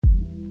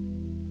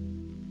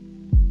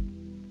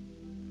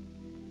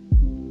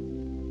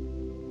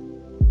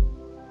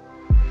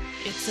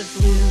It's a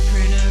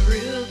blueprint, a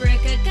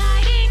rubric, a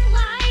guiding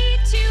light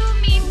to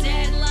meet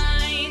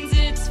deadlines.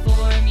 It's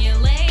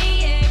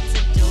formulaic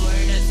to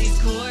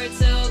these chords,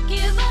 so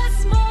give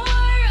us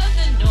more of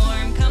the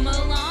norm. Come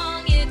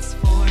along, it's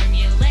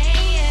formulaic.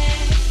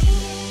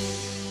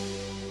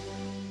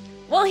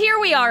 Well, here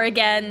we are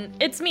again.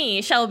 It's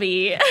me,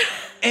 Shelby.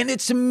 And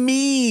it's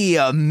me,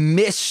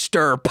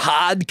 Mr.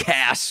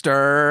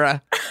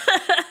 Podcaster.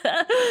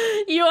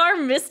 You are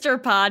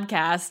Mr.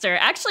 Podcaster.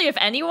 Actually, if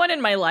anyone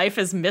in my life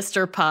is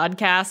Mr.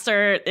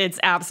 Podcaster, it's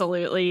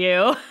absolutely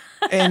you.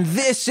 And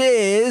this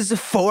is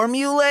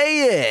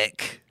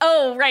Formulaic.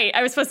 Oh, right.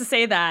 I was supposed to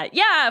say that.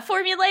 Yeah,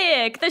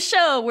 Formulaic, the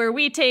show where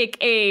we take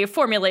a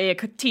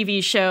formulaic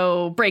TV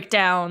show, break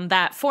down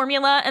that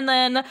formula, and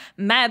then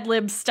Mad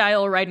Lib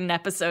style write an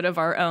episode of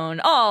our own,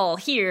 all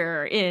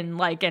here in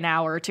like an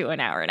hour to an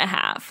hour and a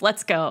half.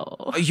 Let's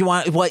go. You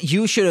want what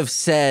you should have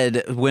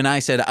said when I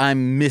said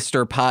I'm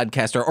Mr.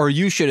 Podcaster, or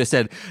you should have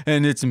said,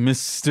 and it's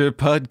Mr.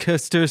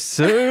 Podcaster,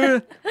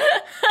 sir.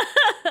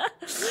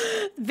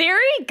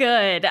 Very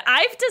good.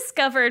 I've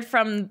discovered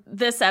from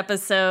this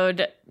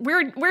episode,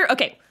 we're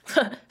okay.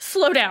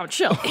 Slow down,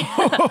 Shelby.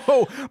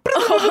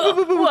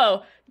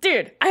 Whoa,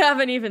 dude, I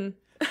haven't even.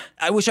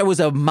 I wish I was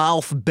a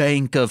mouth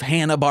bank of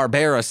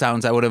Hanna-Barbera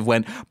sounds. I would have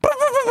went,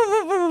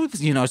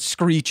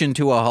 screeching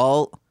to a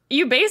halt.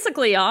 You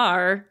basically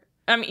are.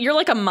 I mean, you're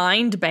like a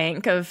mind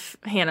bank of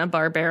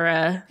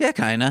Hanna-Barbera. Yeah,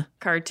 kinda.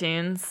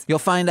 Cartoons. You'll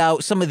find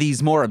out some of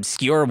these more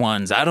obscure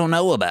ones I don't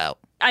know about.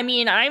 I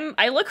mean,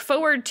 I look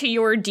forward to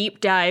your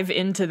deep dive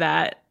into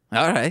that.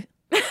 All right.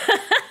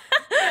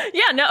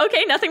 Yeah, no,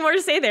 okay, nothing more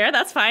to say there.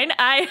 That's fine.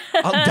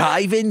 I'll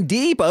dive in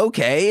deep.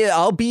 Okay,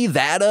 I'll be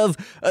that of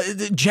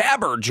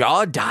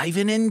Jabberjaw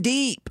diving in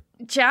deep.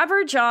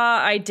 Jabberjaw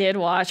I did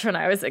watch when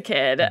I was a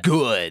kid.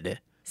 Good.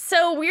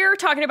 So we're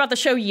talking about the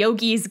show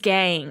Yogi's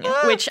Gang,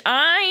 which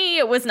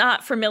I was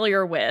not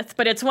familiar with,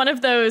 but it's one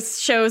of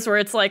those shows where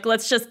it's like,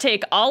 let's just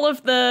take all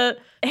of the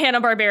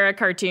Hanna-Barbera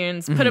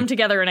cartoons, put them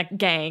together in a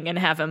gang and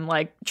have them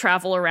like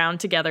travel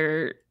around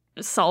together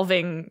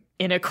solving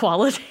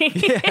inequality.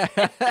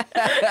 But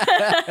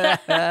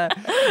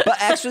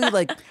actually,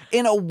 like,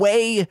 in a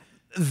way,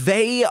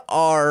 they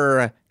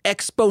are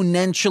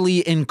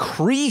exponentially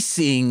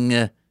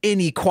increasing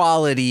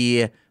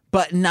inequality,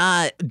 but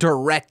not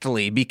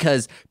directly,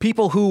 because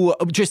people who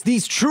just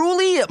these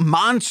truly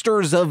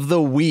monsters of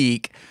the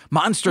week,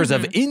 monsters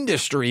of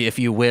industry, if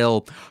you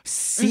will,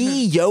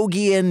 see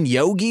Yogi and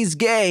Yogi's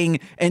gang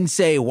and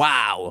say,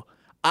 wow,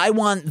 I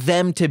want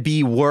them to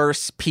be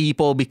worse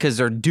people because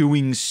they're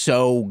doing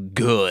so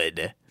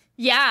good.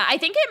 Yeah, I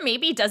think it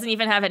maybe doesn't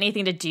even have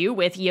anything to do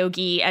with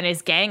Yogi and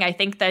his gang. I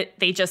think that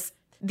they just,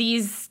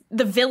 the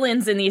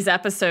villains in these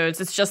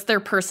episodes, it's just their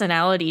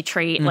personality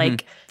trait.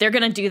 Like, they're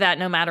going to do that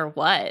no matter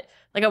what.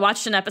 Like, I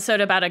watched an episode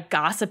about a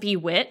gossipy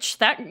witch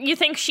that you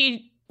think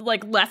she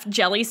like left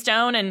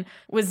Jellystone and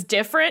was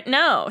different.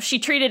 No, she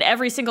treated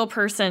every single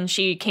person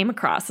she came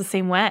across the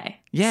same way.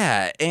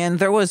 Yeah, and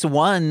there was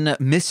one,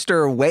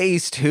 Mr.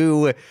 Waste,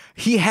 who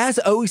he has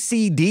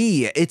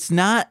OCD. It's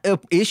not an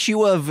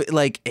issue of,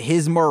 like,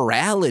 his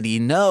morality.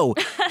 No,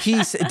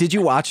 did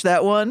you watch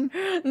that one?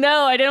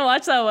 No, I didn't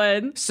watch that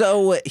one.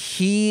 So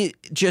he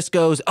just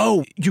goes,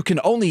 oh, you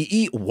can only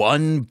eat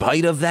one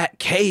bite of that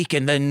cake,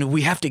 and then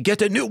we have to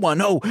get a new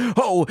one.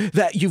 Oh,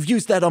 that you've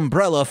used that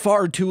umbrella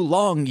far too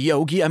long,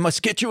 Yogi. I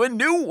must get you a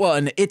new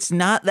one. It's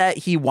not that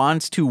he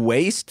wants to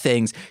waste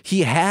things.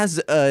 He has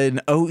an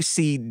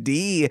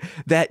OCD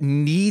that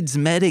needs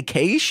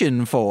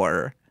medication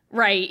for.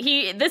 Right.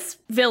 This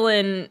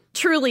villain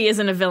truly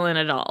isn't a villain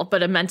at all,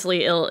 but a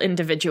mentally ill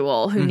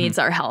individual who needs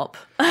our help.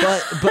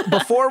 But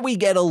before we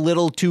get a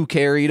little too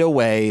carried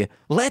away,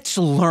 let's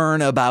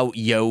learn about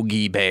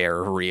Yogi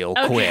Bear real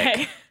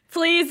quick.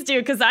 Please do,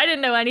 because I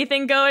didn't know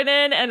anything going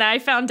in, and I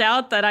found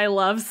out that I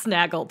love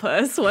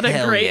Snagglepuss. What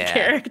a great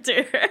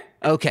character.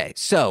 Okay,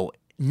 so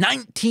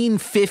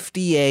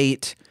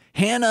 1958...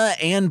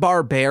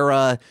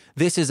 Hanna-Barbera,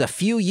 this is a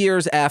few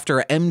years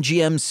after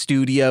MGM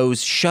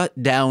Studios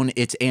shut down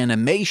its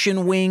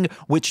animation wing,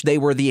 which they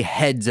were the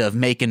heads of,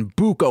 making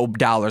buco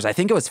dollars. I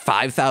think it was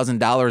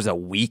 $5,000 a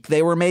week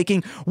they were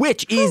making,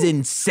 which is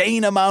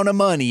insane amount of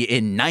money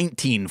in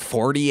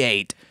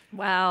 1948.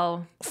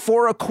 Wow.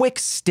 For a quick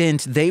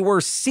stint, they were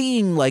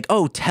seeing like,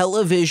 oh,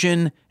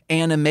 television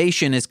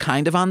animation is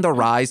kind of on the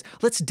rise.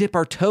 Let's dip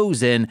our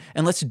toes in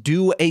and let's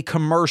do a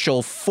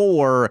commercial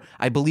for,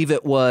 I believe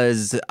it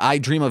was I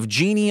Dream of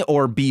Jeannie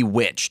or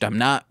Bewitched. I'm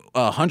not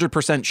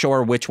 100%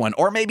 sure which one.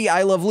 Or maybe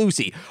I Love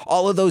Lucy.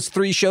 All of those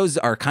three shows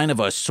are kind of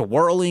a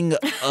swirling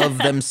of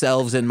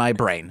themselves in my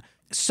brain.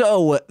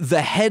 So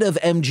the head of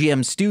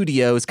MGM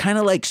Studios kind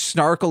of like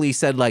snarkily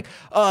said like,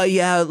 oh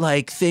yeah,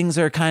 like things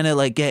are kind of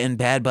like getting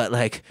bad, but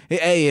like,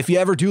 hey, if you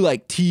ever do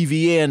like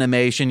TV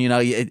animation,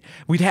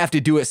 we'd have to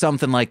do it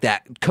something like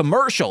that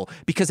commercial,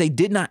 because they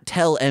did not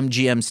tell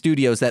MGM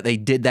Studios that they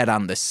did that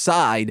on the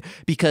side,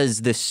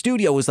 because the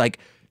studio was like,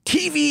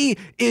 TV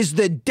is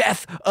the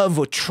death of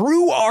a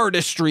true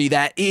artistry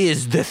that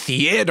is the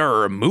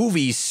theater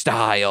movie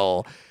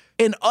style.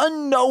 and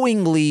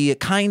unknowingly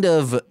kind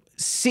of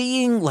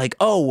seeing like,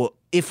 oh,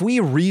 if we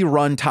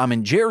rerun Tom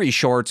and Jerry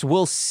shorts,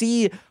 we'll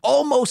see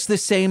almost the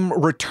same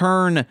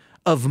return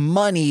of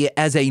money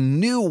as a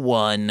new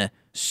one.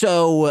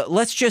 So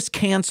let's just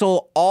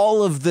cancel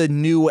all of the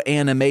new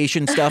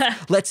animation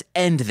stuff. Let's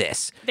end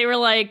this. They were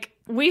like,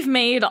 we've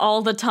made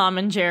all the Tom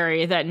and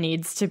Jerry that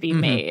needs to be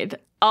made.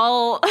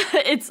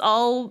 It's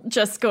all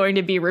just going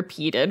to be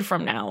repeated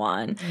from now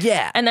on.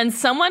 Yeah. And then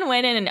someone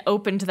went in and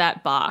opened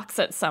that box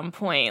at some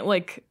point,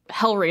 like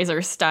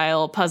Hellraiser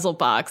style puzzle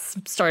box,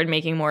 started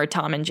making more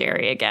Tom and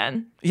Jerry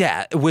again.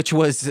 Yeah, which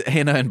was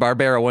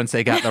Hanna-Barbera once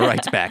they got the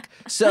rights back.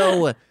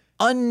 So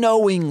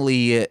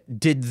unknowingly,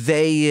 did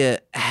they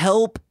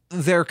help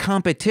their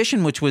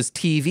competition, which was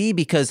TV,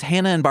 because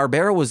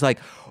Hanna-Barbera was like,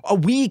 oh,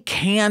 we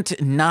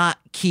can't not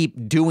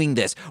keep doing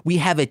this. We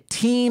have a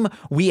team.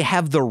 We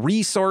have the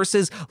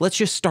resources. Let's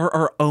just start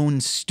our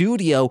own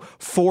studio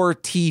for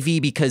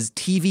TV because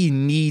TV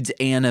needs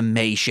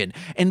animation.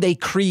 And they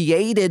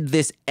created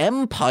this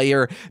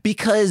empire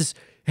because,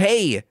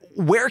 hey,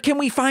 where can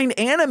we find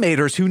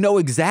animators who know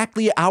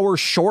exactly our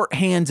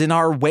shorthands and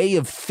our way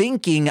of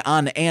thinking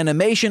on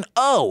animation?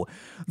 Oh,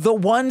 the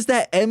ones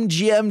that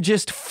MGM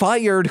just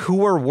fired who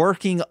were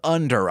working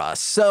under us.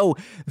 So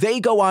they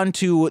go on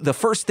to, the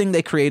first thing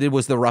they created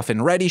was the Rough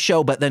and Ready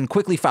show, but then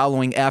quickly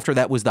following after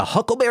that was the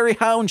Huckleberry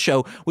Hound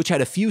show, which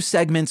had a few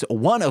segments,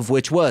 one of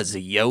which was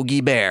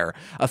Yogi Bear.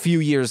 A few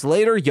years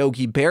later,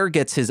 Yogi Bear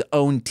gets his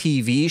own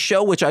TV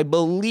show, which I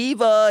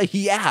believe,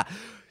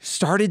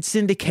 started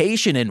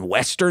syndication in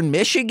Western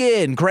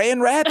Michigan,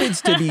 Grand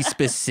Rapids to be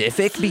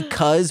specific,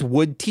 because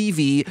Wood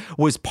TV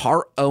was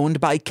part owned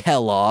by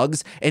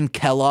Kellogg's, and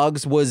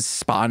Kellogg's was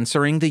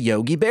sponsoring the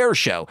Yogi Bear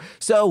show.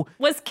 So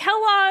was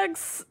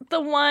Kellogg's the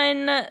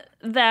one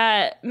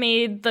that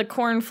made the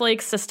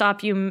cornflakes to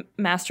stop you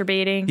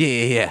masturbating?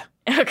 Yeah.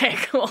 Okay,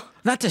 cool.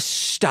 Not to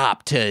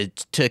stop, to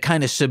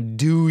kind of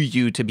subdue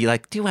you, to be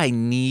like, do I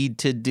need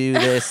to do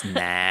this?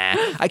 Nah,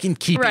 I can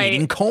keep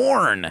eating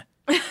corn.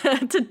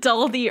 To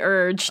dull the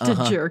urge to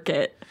jerk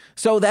it.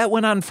 So that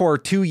went on for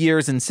 2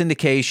 years in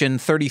syndication,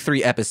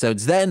 33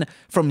 episodes. Then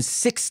from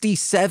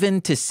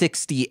 67 to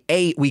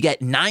 68, we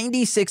get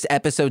 96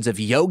 episodes of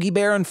Yogi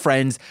Bear and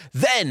Friends.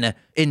 Then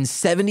in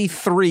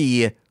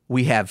 73,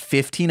 we have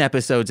 15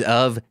 episodes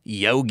of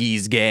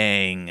Yogi's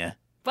Gang.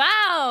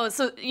 Wow.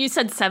 So you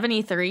said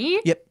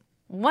 73? Yep.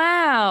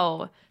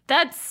 Wow.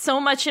 That's so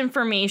much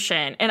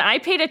information. And I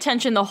paid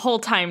attention the whole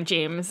time,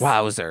 James.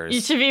 Wowzers. You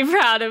should be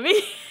proud of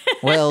me.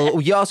 Well,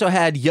 you also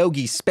had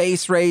Yogi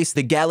Space Race,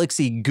 the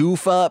Galaxy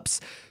Goof Ups,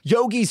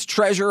 Yogi's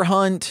Treasure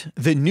Hunt,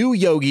 the new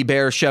Yogi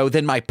Bear show,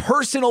 then my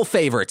personal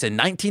favorites in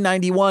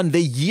 1991, the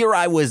year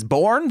I was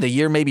born, the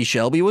year maybe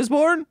Shelby was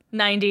born.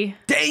 90.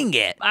 Dang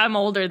it. I'm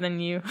older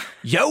than you.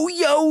 Yo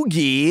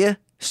Yogi,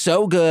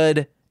 so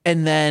good.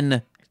 And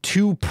then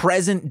to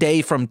present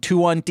day from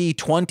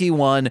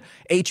 2021,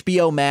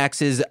 HBO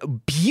Max's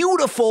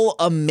beautiful,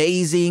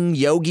 amazing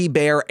Yogi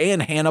Bear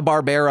and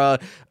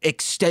Hanna-Barbera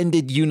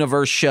extended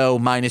universe show,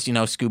 minus,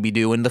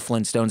 Scooby-Doo and the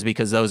Flintstones,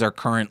 because those are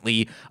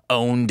currently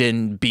owned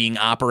and being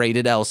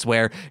operated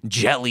elsewhere,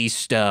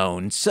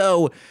 Jellystone.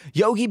 So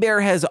Yogi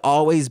Bear has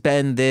always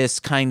been this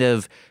kind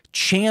of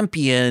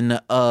champion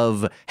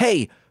of,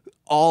 hey,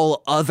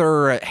 all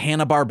other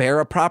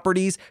Hanna-Barbera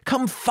properties,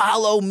 come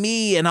follow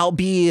me and I'll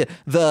be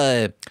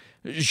the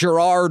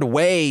Gerard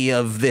Way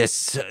of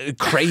this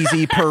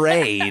crazy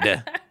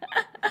parade.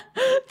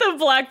 The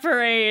Black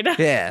Parade.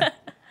 Yeah.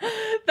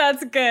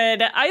 That's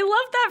good. I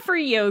love that for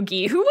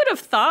Yogi. Who would have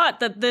thought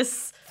that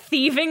this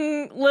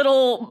thieving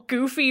little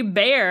goofy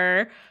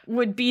bear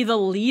would be the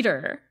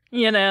leader?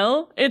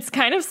 It's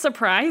kind of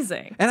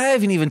surprising. And I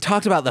haven't even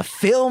talked about the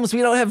films.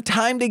 We don't have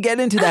time to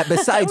get into that.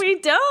 Besides, we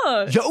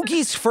don't.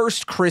 Yogi's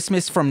First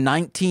Christmas from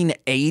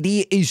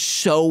 1980 is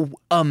so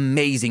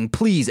amazing.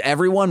 Please,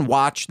 everyone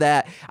watch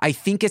that. I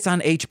think it's on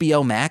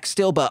HBO Max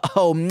still, but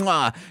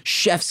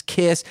chef's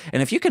kiss.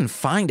 And if you can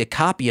find a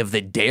copy of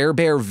the Dare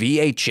Bear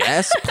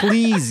VHS,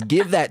 please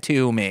give that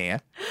to me.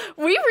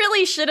 We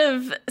really should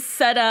have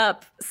set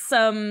up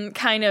some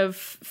kind of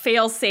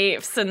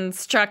fail-safes and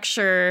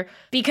structure,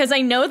 because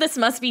I know this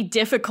must be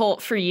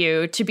difficult for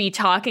you to be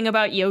talking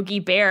about Yogi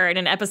Bear in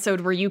an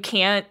episode where you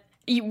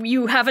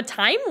have a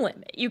time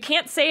limit. You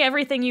can't say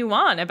everything you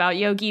want about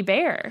Yogi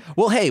Bear.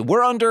 Well, hey,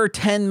 we're under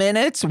 10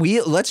 minutes.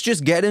 Let's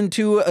just get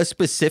into a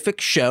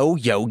specific show,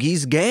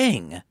 Yogi's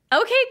Gang.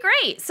 Okay,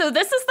 great. So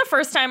this is the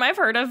first time I've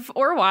heard of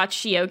or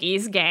watched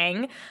Yogi's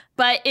Gang,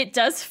 but it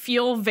does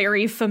feel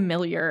very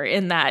familiar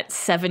in that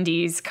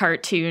 70s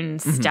cartoon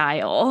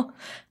style.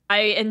 I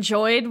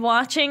enjoyed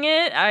watching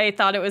it. I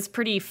thought it was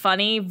pretty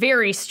funny,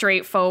 very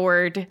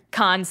straightforward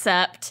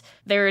concept.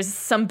 There's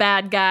some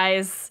bad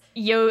guys,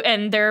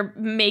 and they're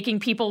making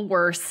people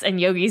worse,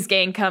 and Yogi's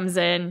Gang comes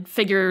in,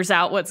 figures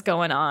out what's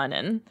going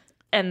on,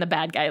 and the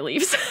bad guy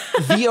leaves.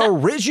 The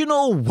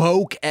original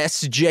woke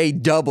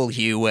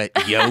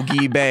SJW,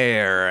 Yogi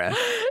Bear.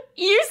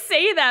 You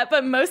say that,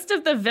 but most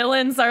of the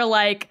villains are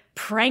like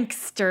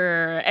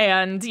prankster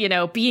and,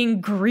 being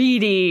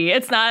greedy.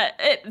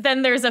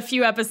 Then there's a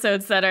few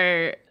episodes that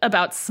are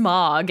about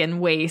smog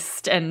and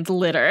waste and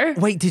litter.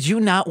 Wait, did you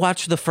not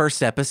watch the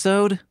first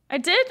episode? I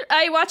did.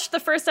 I watched the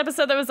first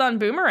episode that was on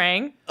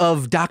Boomerang.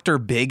 Of Dr.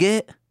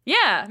 Bigot?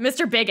 Yeah,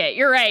 Mr. Bigot.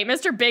 You're right.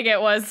 Mr.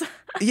 Bigot was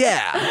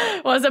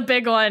was a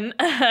big one.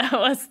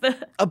 Was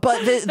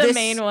the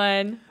main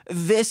one.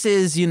 This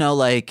is,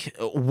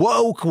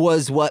 woke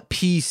was what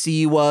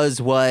PC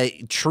was,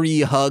 what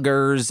tree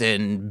huggers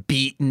and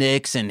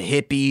beatniks and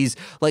hippies.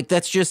 Like,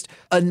 that's just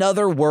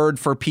another word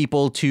for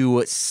people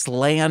to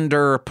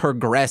slander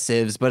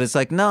progressives. But it's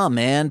like, nah,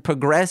 man,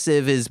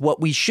 progressive is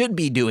what we should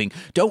be doing.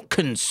 Don't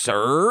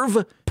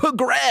conserve,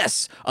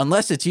 progress.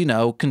 Unless it's,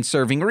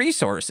 conserving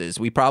resources.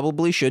 We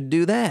probably should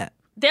do that.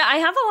 Yeah, I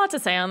have a lot to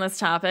say on this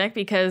topic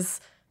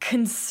because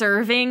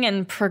conserving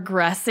and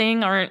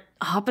progressing aren't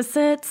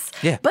opposites.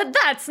 Yeah. But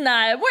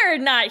we're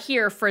not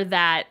here for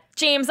that.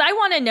 James, I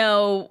want to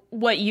know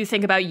what you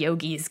think about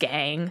Yogi's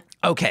gang.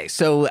 Okay,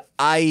 so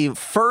I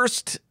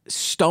first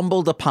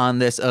stumbled upon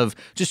this of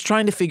just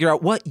trying to figure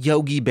out what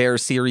Yogi Bear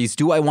series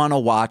do I want to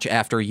watch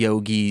after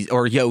Yogi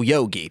or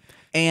Yogi.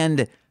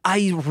 And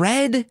I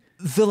read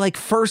the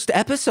first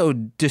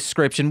episode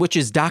description, which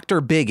is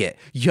Dr. Bigot.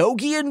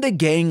 Yogi and the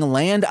gang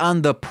land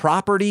on the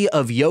property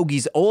of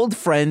Yogi's old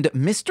friend,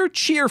 Mr.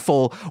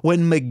 Cheerful,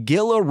 when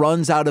Megilla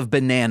runs out of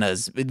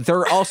bananas.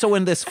 They're also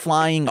in this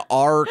flying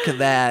arc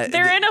that...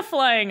 They're in a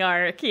flying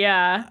arc,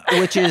 yeah.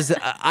 Which is,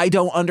 I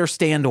don't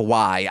understand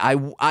why.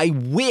 I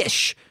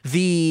wish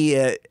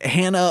the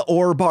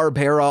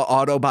Hanna-Barbera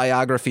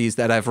autobiographies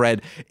that I've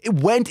read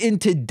went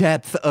into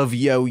depth of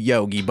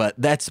Yogi, but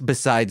that's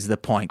besides the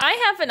point. I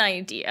have an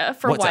idea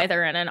for why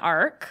they're in an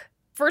arc.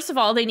 First of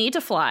all, they need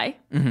to fly.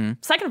 Mm-hmm.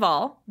 Second of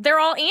all, they're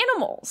all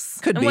animals.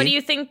 Could be. What do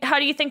you think? How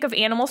do you think of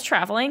animals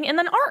traveling in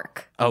an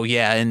arc? Oh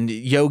yeah, and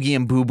Yogi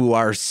and Boo Boo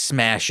are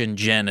smashing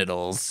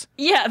genitals.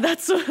 Yeah,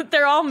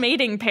 they're all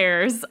mating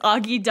pairs.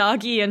 Augie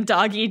Doggy and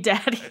Doggy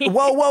Daddy.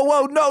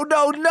 Whoa,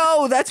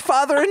 no, that's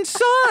father and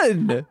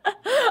son.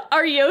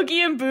 Are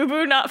Yogi and Boo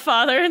Boo not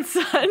father and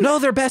son? No,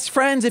 they're best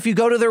friends. If you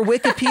go to their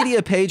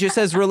Wikipedia page, it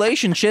says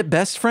relationship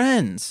best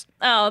friends.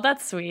 Oh,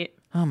 that's sweet.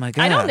 Oh my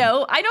God.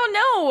 I don't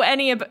know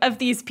any of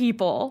these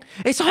people.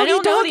 It's I don't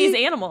know Doggy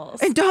these animals.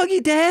 And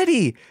Doggy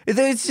Daddy.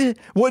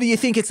 What do you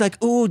think? It's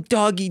like, ooh,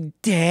 Doggy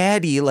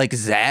Daddy, like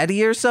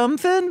Zaddy or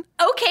something?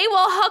 Okay,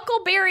 well,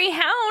 Huckleberry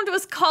Hound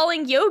was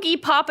calling Yogi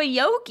Papa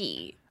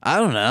Yogi. I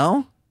don't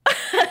know.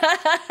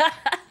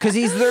 Because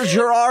he's their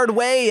Gerard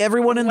Way.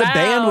 Everyone in the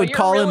band would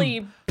call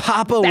him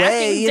Papa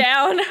Way.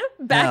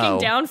 Backing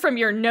down from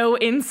your no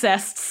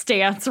incest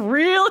stance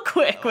real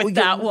quick with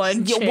that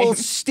one. Well,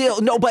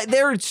 still, no, but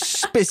they're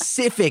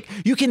specific.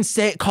 You can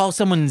call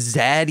someone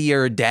Zaddy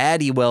or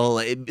Daddy,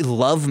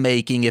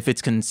 lovemaking if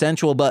it's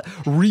consensual, but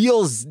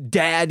real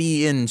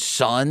daddy and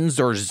sons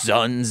or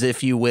zuns,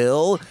 if you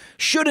will,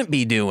 shouldn't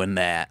be doing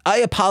that. I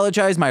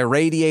apologize. My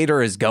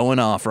radiator is going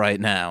off right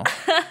now.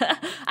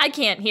 I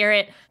can't hear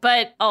it,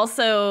 but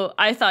also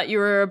I thought you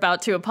were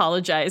about to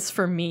apologize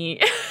for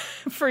me.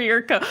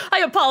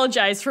 I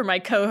apologize for my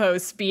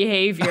co-host's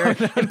behavior,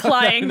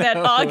 implying that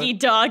Augie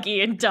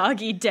Doggy and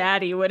Doggy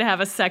Daddy would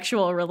have a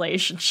sexual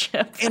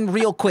relationship. And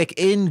real quick,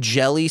 in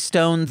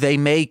Jellystone, they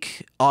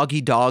make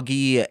Augie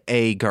Doggy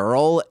a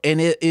girl,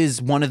 and it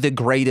is one of the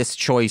greatest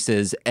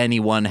choices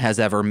anyone has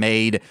ever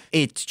made.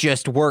 It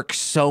just works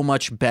so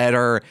much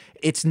better.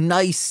 It's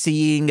nice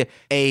seeing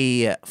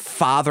a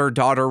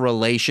father-daughter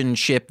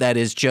relationship that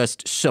is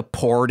just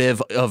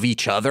supportive of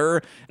each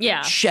other.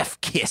 Yeah.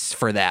 Chef kiss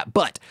for that.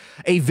 But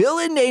a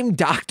villain named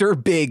Dr.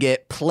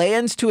 Bigot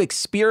plans to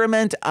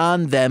experiment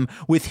on them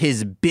with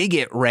his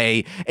bigot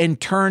ray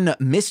and turn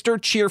Mr.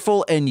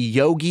 Cheerful and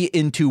Yogi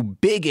into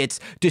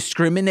bigots,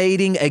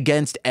 discriminating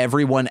against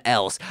everyone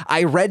else.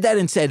 I read that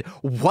and said,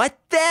 what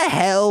the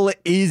hell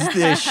is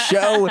this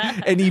show?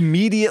 And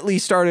immediately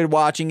started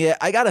watching it.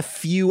 I got a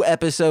few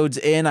episodes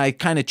in. I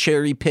kind of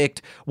cherry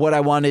picked what I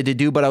wanted to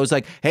do, but I was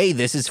like, hey,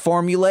 this is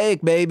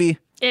formulaic, baby.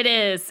 It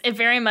is. It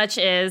very much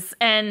is.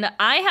 And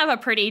I have a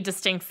pretty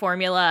distinct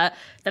formula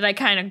that I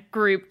kind of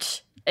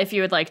grouped, if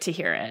you would like to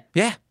hear it.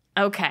 Yeah.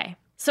 Okay.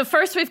 So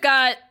first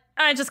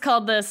I just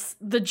called this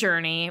the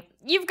journey.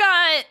 You've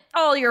got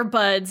all your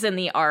buds in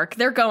the arc.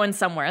 They're going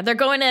somewhere.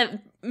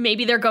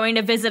 Maybe they're going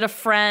to visit a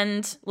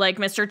friend like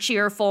Mr.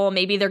 Cheerful.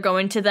 Maybe they're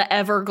going to the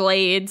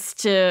Everglades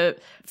to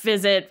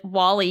visit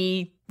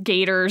Wally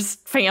Gator's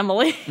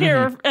family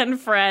and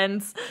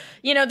friends.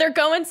 They're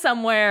going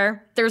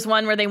somewhere. There's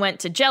one where they went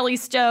to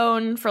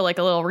Jellystone for like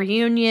a little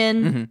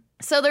reunion. Mm-hmm.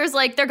 So they're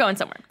going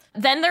somewhere.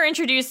 Then they're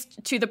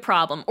introduced to the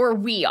problem, or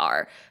we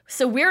are.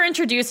 So we're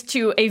introduced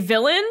to a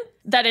villain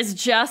that is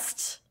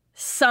just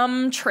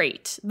some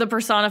trait, the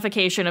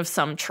personification of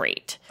some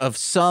trait. Of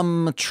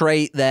some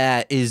trait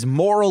that is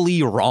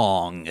morally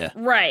wrong.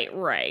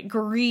 Right.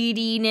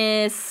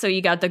 Greediness. So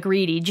you got the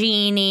greedy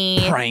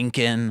genie.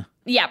 Prankin'.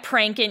 Yeah,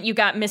 Prankin'. You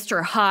got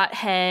Mr.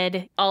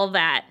 Hothead, all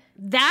that.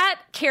 That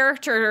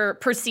character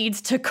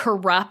proceeds to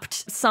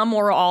corrupt some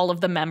or all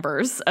of the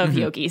members of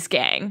Yogi's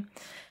gang.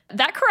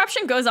 That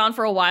corruption goes on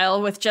for a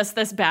while with just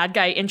this bad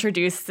guy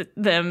introducing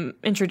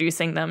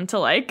them to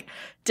like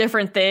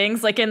different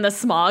things. Like in the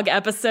Smog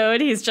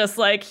episode, he's just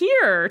like,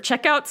 here,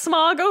 check out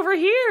Smog over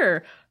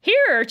here.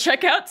 Here,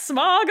 check out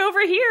Smog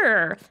over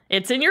here.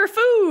 It's in your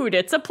food.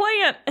 It's a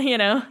plant, you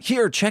know.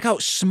 Here, check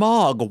out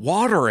Smog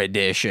Water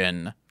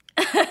Edition.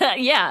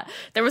 Yeah,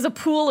 there was a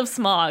pool of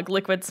smog,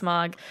 liquid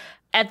smog.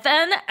 And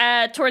then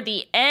toward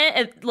the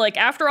end, like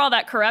after all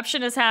that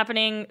corruption is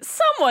happening,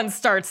 someone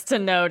starts to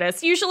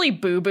notice, usually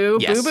Boo Boo.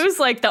 Yes. Boo Boo's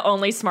like the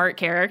only smart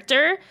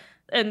character.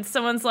 And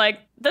someone's like,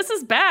 this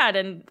is bad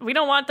and we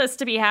don't want this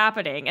to be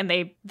happening. And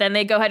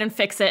they go ahead and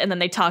fix it. And then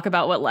they talk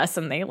about what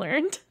lesson they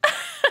learned.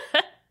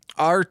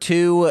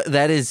 R2,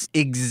 that is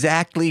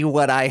exactly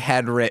what I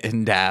had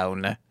written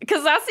down.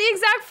 Because that's the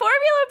exact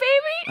formula,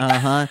 baby.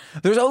 Uh-huh.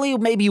 There's only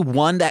maybe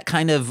one that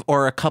kind of,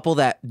 or a couple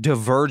that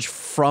diverge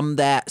from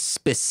that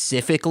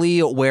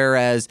specifically,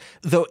 whereas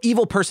the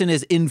evil person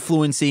is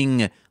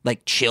influencing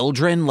like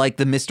children, like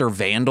the Mr.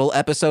 Vandal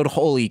episode.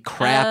 Holy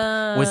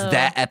crap, was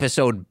that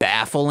episode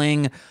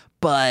baffling.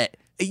 But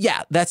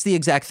yeah, that's the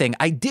exact thing.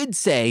 I did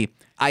say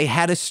I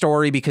had a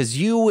story because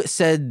you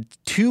said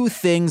two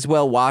things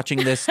while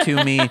watching this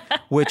to me,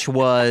 which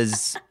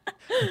was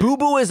Boo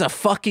Boo is a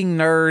fucking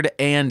nerd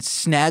and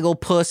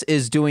Snagglepuss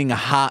is doing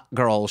hot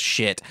girl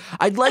shit.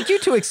 I'd like you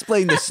to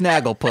explain the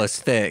Snagglepuss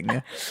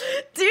thing.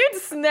 Dude,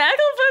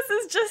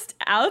 Snagglepuss is just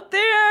out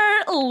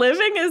there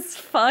living his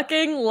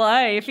fucking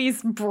life.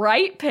 He's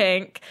bright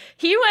pink.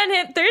 He went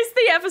in, there's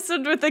the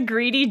episode with the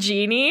greedy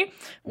genie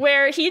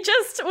where he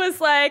just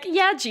was like,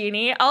 yeah,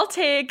 genie,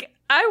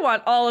 I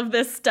want all of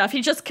this stuff.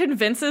 He just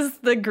convinces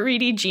the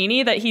greedy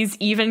genie that he's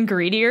even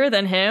greedier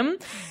than him.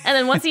 And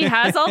then once he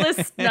has all the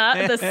stuff,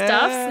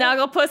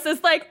 Snagglepuss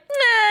is like,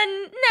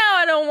 now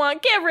I don't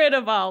want, get rid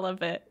of all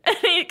of it.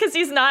 Because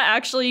he's not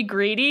actually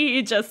greedy.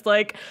 He just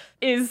like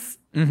is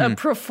a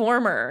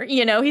performer.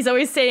 You know, he's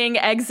always saying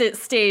exit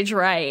stage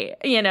right,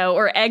 you know,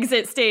 or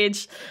exit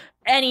stage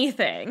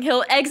anything.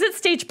 He'll exit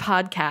stage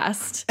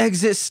podcast.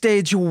 Exit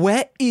stage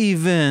wet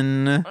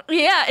even.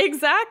 Yeah,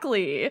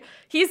 exactly.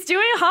 He's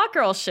doing hot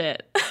girl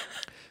shit.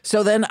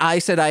 So then I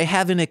said I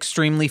have an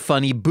extremely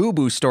funny Boo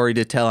Boo story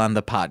to tell on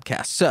the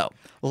podcast. So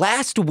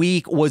last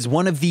week was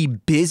one of the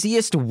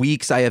busiest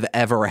weeks I have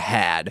ever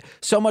had.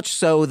 So much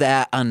so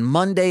that on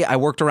Monday I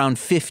worked around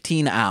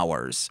 15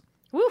 hours.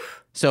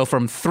 Woof. So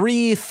from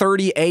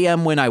 3:30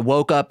 a.m. when I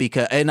woke up,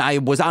 and I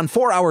was on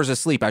 4 hours of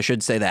sleep, I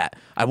should say that.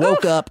 I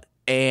woke up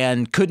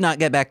and could not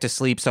get back to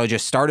sleep, so I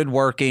just started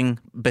working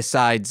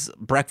besides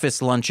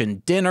breakfast, lunch,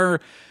 and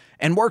dinner,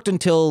 and worked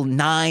until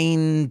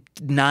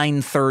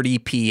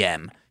 9:30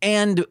 p.m.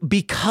 And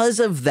because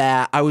of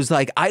that, I was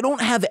like, I don't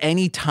have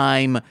any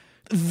time.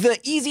 The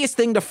easiest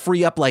thing to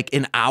free up like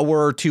an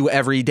hour or two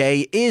every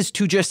day is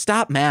to just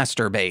stop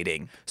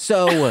masturbating.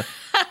 So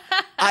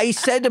I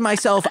said to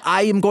myself,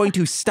 I am going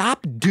to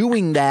stop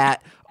doing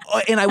that,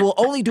 and I will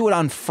only do it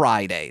on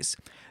Fridays.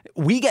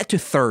 We get to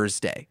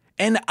Thursday.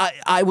 And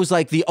I was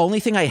like, the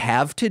only thing I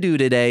have to do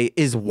today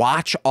is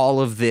watch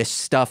all of this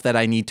stuff that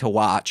I need to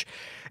watch.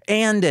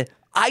 And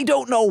I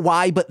don't know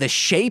why, but the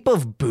shape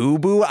of Boo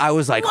Boo, I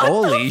was like,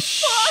 holy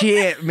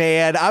shit,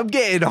 man. I'm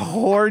getting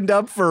horned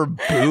up for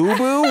Boo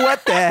Boo?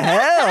 What the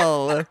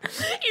hell?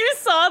 You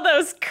saw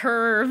those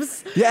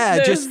curves. Yeah,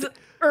 those just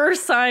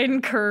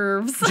ursine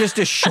curves. Just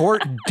a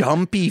short,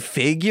 dumpy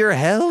figure?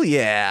 Hell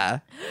yeah.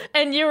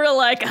 And you were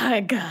like,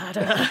 I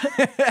gotta.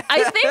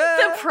 I think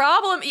the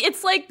problem,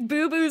 it's like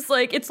Boo Boo's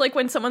like, it's like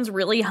when someone's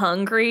really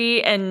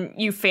hungry and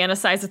you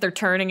fantasize that they're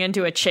turning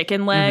into a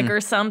chicken leg or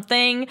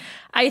something.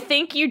 I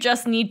think you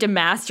just need to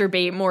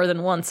masturbate more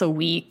than once a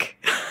week.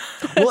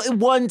 Well,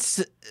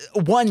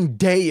 one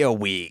day a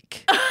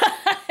week.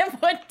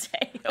 One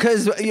day.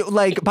 Because,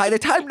 like, by the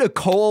time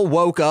Nicole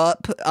woke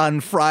up on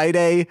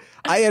Friday,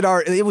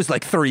 it was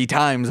like 3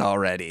 times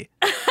already.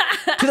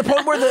 To the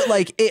point where,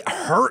 it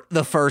hurt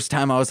the first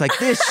time. I was like,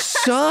 this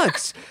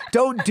sucks.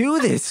 Don't do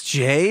this,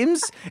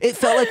 James. It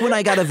felt like when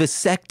I got a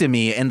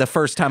vasectomy and the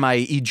first time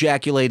I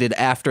ejaculated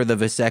after the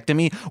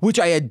vasectomy, which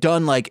I had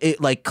done,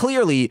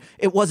 clearly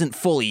it wasn't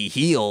fully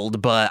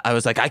healed, but I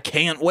was like, I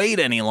can't wait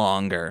any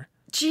longer.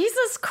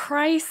 Jesus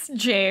Christ,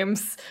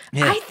 James.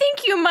 Yeah. I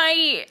think you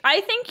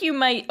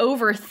might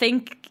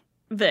overthink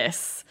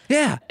this.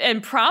 Yeah.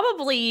 And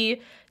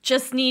probably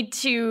just need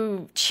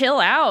to chill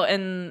out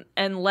and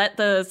let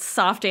the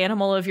soft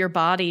animal of your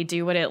body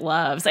do what it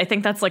loves. I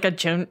think that's like a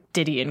Joan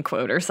Didion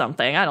quote or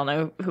something. I don't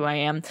know who I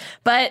am.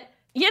 But,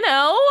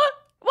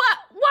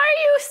 why are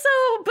you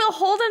so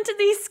beholden to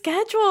these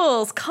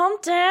schedules? Calm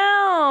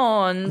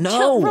down. No.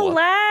 Chill,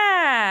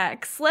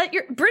 relax.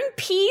 Bring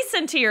peace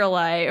into your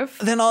life.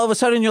 Then all of a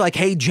sudden you're like,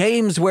 hey,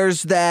 James,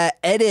 where's that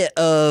edit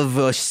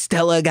of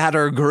Stella got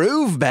her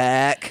groove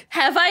back?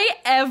 Have I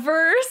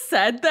ever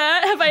said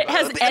that?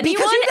 Has anyone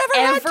because you never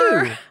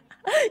ever? had to.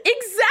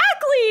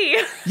 Exactly.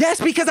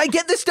 Yes, because I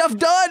get this stuff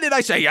done and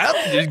I say, yep,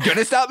 just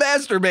gonna stop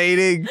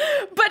masturbating.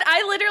 But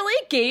I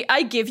literally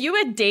I give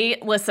you a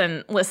date.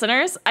 Listen,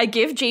 listeners, I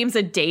give James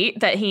a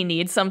date that he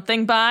needs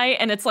something by,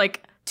 and it's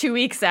like 2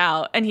 weeks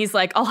out, and he's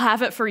like, I'll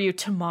have it for you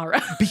tomorrow.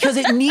 Because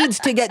it needs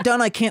to get done.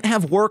 I can't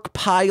have work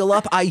pile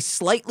up. I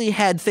slightly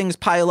had things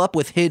pile up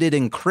with Hit It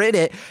and Crit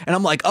It, and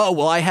I'm like, oh,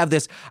 well, I have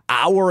this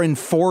hour and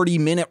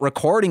 40-minute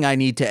recording I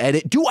need to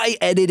edit. Do I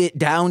edit it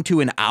down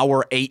to an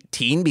hour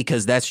 18?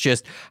 Because that's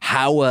just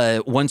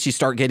how once you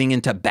start getting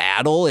into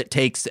battle, it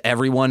takes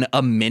everyone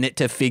a minute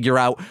to figure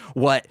out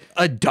what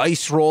a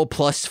dice roll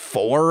plus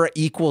 4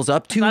 equals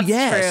up to. That's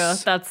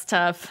yes. true. That's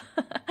tough.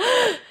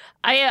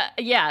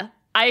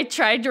 I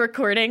tried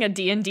recording a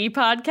D&D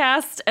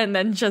podcast, and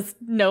then just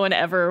no one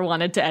ever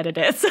wanted to edit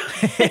it, so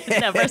it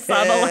never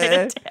saw the light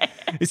of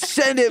day.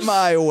 Send it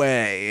my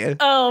way.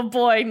 Oh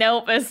boy,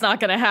 nope, it's not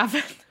gonna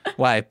happen.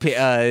 Why?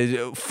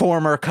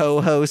 Former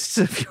co-hosts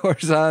of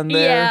yours on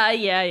there?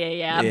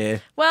 Yeah.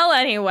 Well,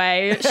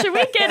 anyway, should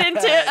we get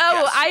into...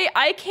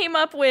 I came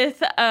up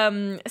with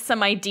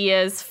some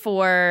ideas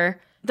for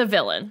the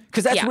villain.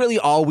 Because that's really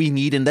all we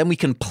need, and then we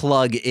can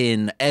plug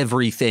in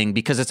everything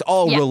because it's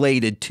all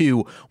related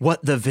to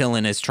what the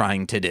villain is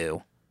trying to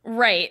do.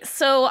 Right.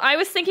 So I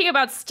was thinking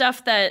about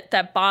stuff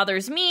that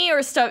bothers me,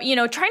 or stuff,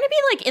 trying to be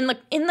like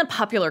in the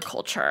popular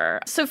culture.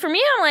 So for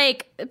me, I'm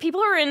like,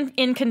 people who are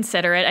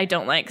inconsiderate, I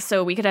don't like.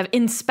 So we could have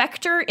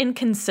Inspector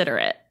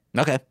Inconsiderate.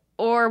 Okay.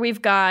 Or we've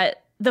got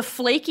the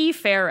Flaky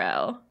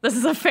Pharaoh. This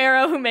is a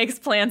pharaoh who makes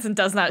plans and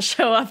does not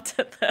show up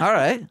to them. All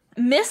right.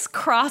 Miss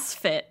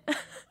CrossFit.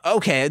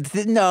 Okay,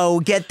 no,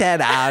 get that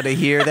out of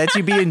here. That's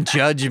you being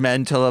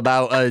judgmental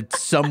about a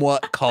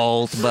somewhat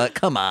cult, but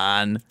come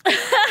on.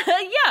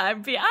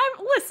 I'm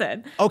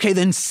listen. Okay,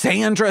 then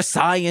Sandra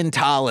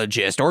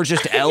Scientologist, or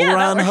just L.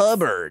 Ron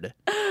Hubbard.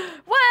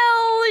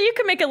 Well, you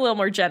can make it a little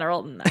more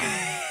general than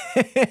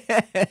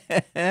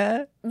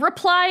that.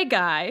 Reply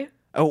guy.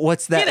 Oh,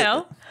 what's that?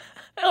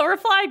 A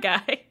reply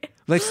guy.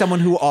 Like someone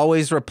who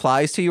always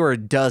replies to you or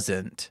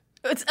doesn't?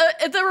 It's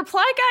the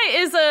reply guy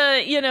is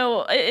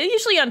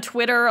usually on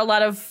Twitter, a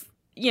lot of,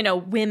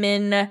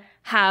 women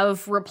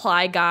have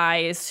reply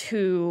guys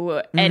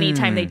who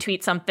anytime they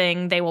tweet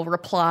something, they will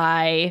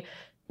reply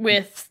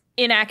with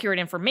inaccurate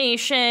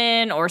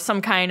information or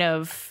some kind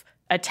of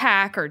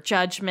attack or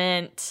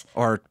judgment.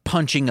 Or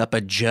punching up a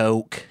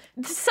joke.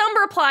 Some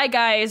reply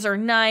guys are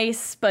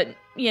nice, but,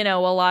 a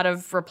lot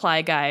of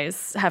reply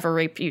guys have a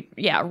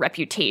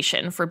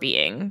reputation for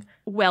being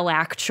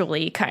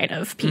actually kind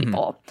of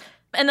people.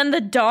 And then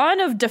the dawn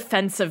of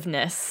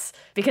defensiveness,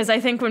 because I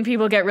think when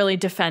people get really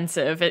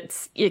defensive,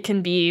 it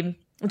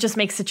just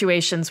makes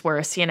situations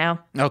worse,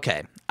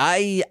 Okay.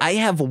 I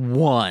have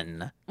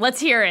one. Let's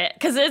hear it,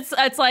 because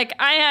it's like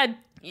I had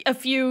a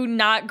few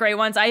not great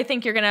ones. I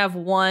think you're going to have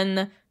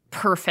one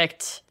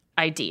perfect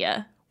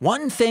idea.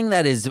 One thing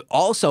that is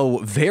also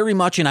very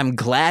much, and I'm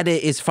glad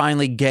it is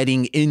finally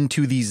getting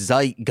into the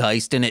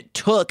zeitgeist, and it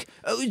took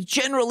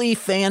generally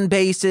fan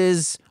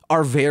bases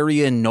are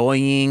very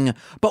annoying,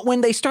 but when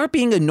they start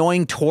being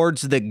annoying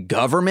towards the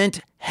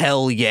government,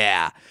 hell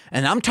yeah.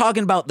 And I'm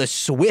talking about the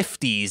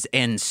Swifties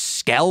and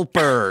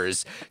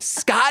scalpers.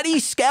 Scotty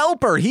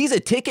Scalper, he's a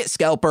ticket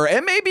scalper,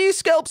 and maybe he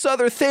scalps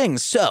other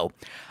things. So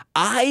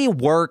I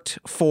worked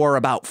for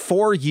about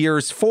 4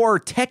 years for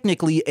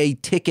technically a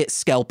ticket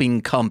scalping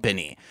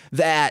company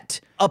that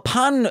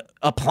upon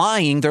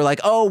applying, they're like,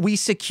 oh, we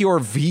secure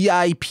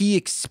VIP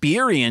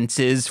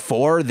experiences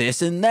for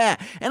this and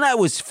that. And I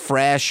was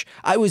fresh.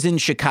 I was in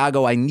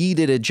Chicago. I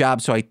needed a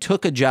job, so I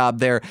took a job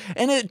there.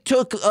 And it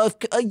took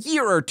a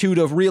year or two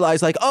to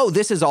realize, like, oh,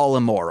 this is all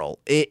immoral.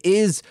 It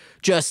is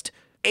just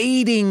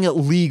aiding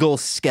legal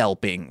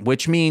scalping,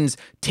 which means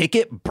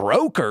ticket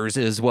brokers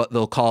is what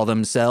they'll call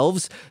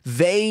themselves.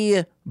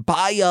 They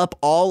buy up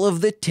all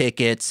of the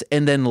tickets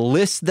and then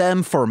list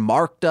them for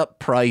marked up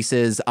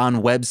prices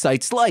on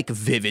websites like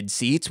Vivid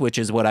Seats, which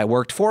is what I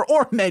worked for,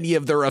 or many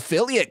of their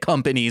affiliate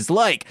companies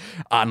like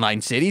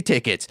Online City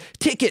Tickets,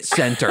 Ticket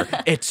Center,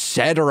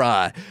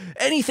 etc.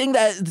 Anything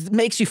that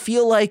makes you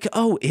feel like,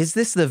 oh, is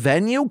this the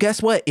venue?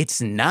 Guess what? It's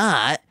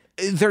not.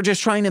 They're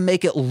just trying to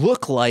make it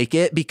look like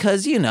it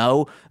because,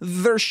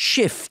 they're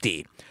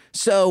shifty.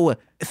 So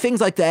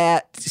things like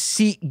that,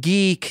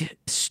 SeatGeek,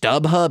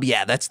 StubHub,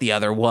 yeah, that's the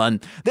other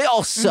one. They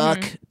all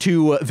suck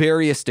to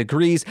various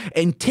degrees,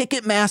 and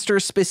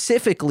Ticketmaster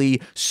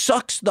specifically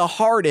sucks the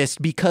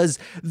hardest because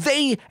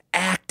they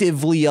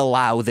actively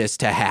allow this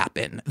to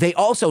happen. They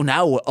also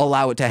now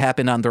allow it to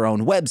happen on their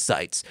own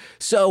websites.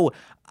 So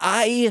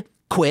I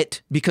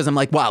quit because I'm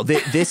like, wow,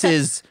 this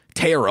is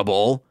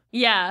terrible.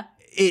 Yeah.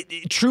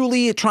 It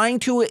truly trying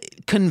to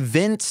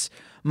convince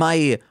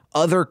my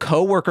other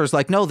coworkers,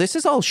 like, no, this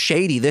is all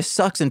shady. This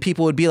sucks. And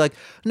people would be like,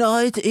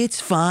 no,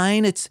 it's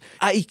fine.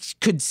 I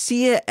could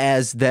see it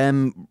as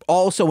them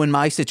also in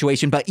my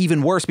situation, but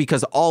even worse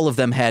because all of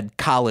them had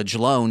college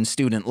loans,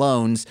 student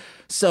loans.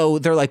 So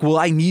they're like, well,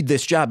 I need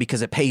this job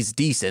because it pays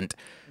decent.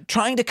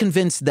 Trying to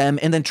convince them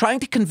and then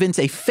trying to convince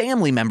a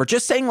family member,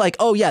 just saying like,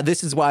 oh yeah,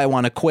 this is why I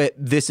want to quit.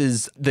 This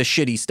is the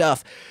shitty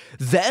stuff.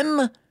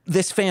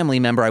 This family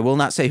member, I will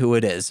not say who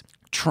it is,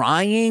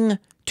 trying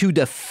to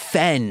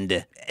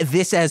defend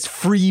this as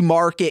free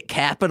market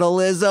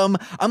capitalism.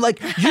 I'm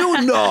like,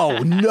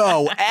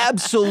 no,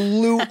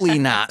 absolutely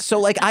not. So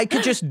like I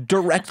could just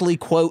directly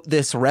quote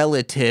this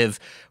relative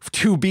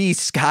to be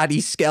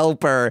Scotty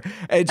Scalper.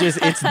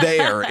 It's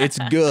there. It's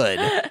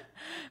good.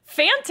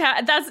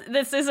 Fantastic.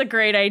 This is a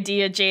great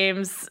idea,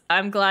 James.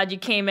 I'm glad you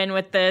came in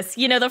with this.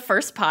 You know, the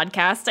first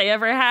podcast I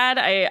ever had,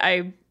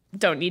 I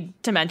don't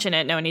need to mention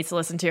it. No one needs to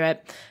listen to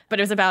it. But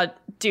it was about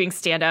doing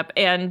stand-up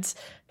and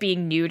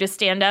being new to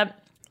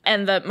stand-up.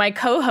 And my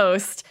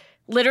co-host,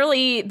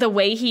 literally the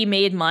way he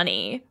made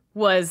money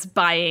was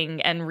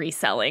buying and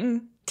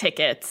reselling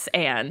tickets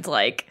and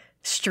like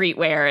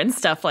streetwear and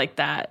stuff like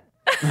that.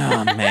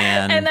 Oh,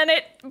 man. And then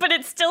but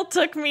it still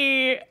took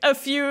me a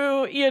few,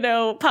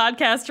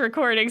 podcast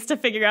recordings to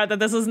figure out that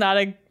this was not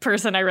a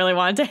person I really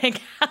wanted to hang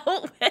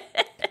out with.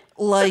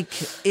 Like,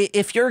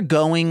 if you're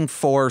going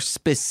for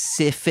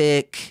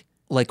specific,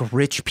 like,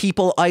 rich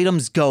people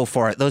items, go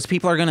for it. Those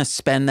people are going to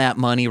spend that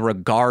money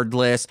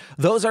regardless.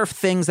 Those are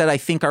things that I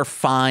think are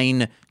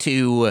fine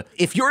to,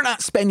 if you're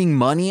not spending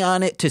money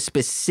on it to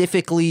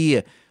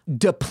specifically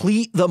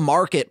deplete the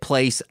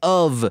marketplace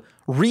of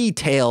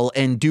retail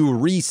and do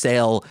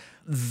resale,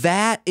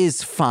 that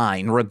is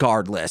fine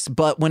regardless.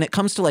 But when it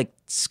comes to like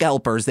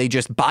scalpers, they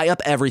just buy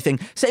up everything.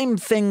 Same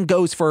thing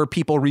goes for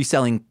people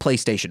reselling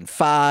PlayStation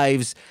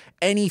 5s,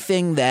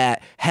 anything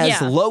that has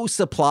low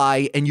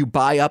supply, and you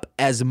buy up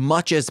as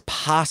much as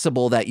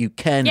possible that you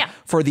can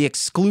for the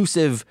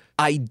exclusive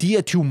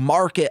idea to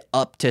market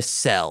up to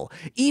sell.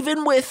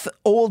 Even with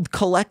old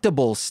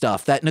collectible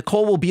stuff that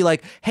Nicole will be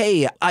like,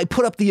 hey, I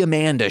put up the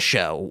Amanda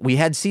Show. We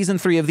had season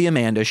 3 of the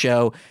Amanda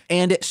Show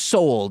and it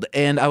sold.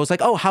 And I was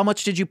like, oh, how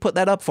much did you put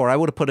that up for? I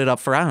would have put it up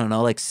for, I don't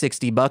know, like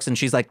 $60. And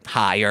she's like,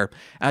 higher.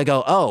 And I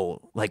go,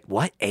 oh, like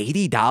what?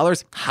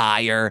 $80?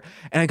 Higher.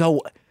 And I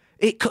go,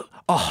 it could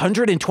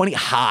 120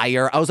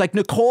 higher. I was like,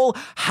 Nicole,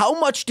 how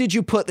much did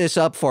you put this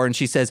up for? And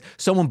she says,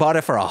 someone bought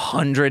it for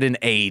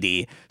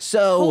 180.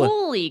 So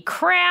holy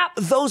crap.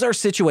 Those are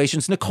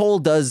situations.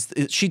 Nicole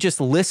she just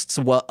lists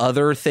what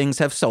other things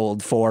have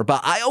sold for.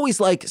 But I always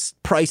like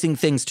pricing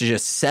things to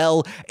just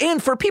sell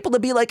and for people to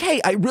be like,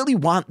 hey, I really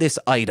want this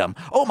item.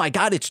 Oh my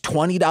God, it's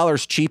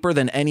 $20 cheaper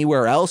than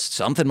anywhere else.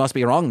 Something must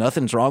be wrong.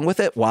 Nothing's wrong with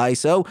it. Why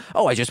so?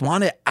 Oh, I just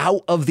want it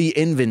out of the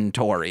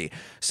inventory.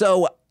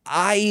 So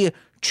I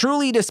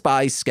truly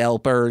despise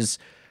scalpers.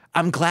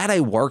 I'm glad I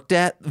worked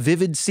at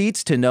Vivid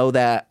Seats to know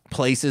that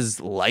places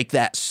like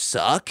that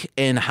suck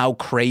and how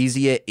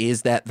crazy it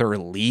is that they're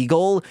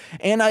legal.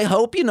 And I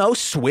hope,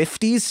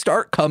 Swifties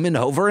start coming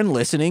over and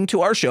listening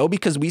to our show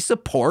because we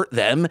support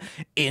them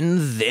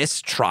in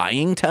this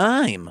trying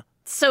time.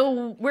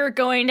 So we're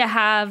going to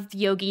have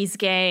Yogi's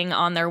gang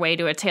on their way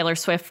to a Taylor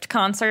Swift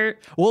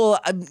concert? Well,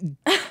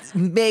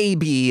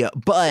 maybe,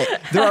 but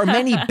there are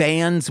many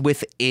bands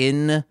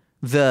within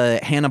the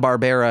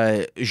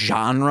Hanna-Barbera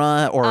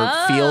genre or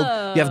field.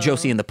 You have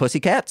Josie and the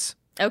Pussycats.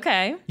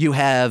 Okay. You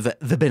have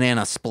the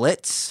Banana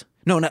Splits.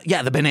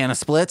 The Banana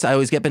Splits. I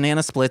always get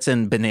Banana Splits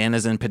and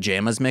Bananas in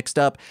Pajamas mixed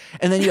up.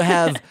 And then you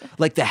have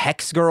like the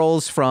Hex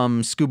Girls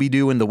from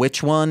Scooby-Doo and the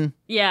Witch One.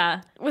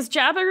 Yeah. Was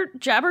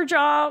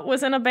Jabberjaw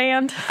was in a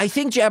band? I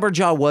think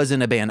Jabberjaw was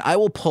in a band. I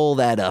will pull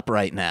that up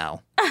right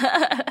now.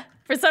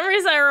 For some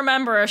reason, I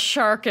remember a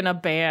shark in a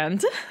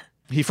band.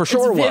 He for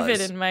sure was.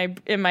 It's vivid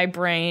in my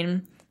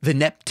brain. The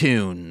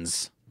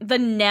Neptunes. The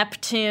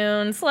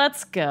Neptunes.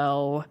 Let's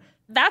go.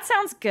 That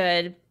sounds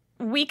good.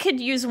 We could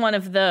use one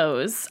of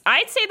those.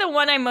 I'd say the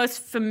one I'm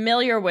most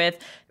familiar with,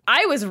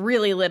 I was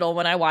really little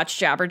when I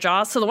watched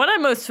Jabberjaw, so the one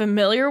I'm most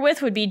familiar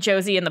with would be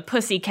Josie and the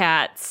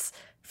Pussycats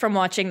from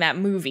watching that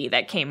movie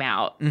that came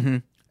out. Mm-hmm.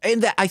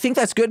 And I think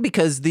that's good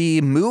because the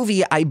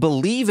movie, I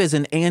believe, is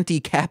an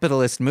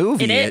anti-capitalist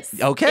movie. It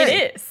is. Okay.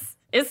 It is.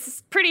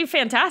 It's pretty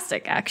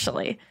fantastic,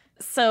 actually.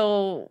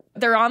 So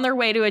they're on their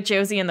way to a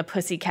Josie and the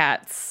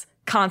Pussycats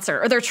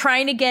concert, or they're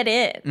trying to get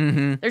in.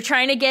 Mm-hmm. They're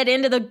trying to get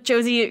into the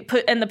Josie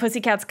and the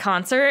Pussycats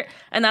concert,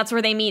 and that's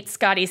where they meet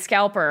Scotty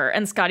Scalper,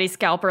 and Scotty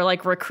Scalper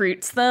like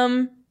recruits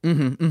them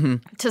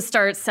to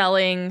start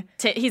selling.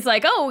 He's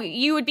like, oh,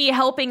 you would be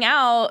helping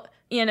out,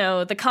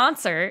 the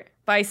concert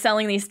by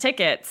selling these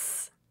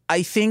tickets.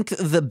 I think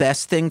the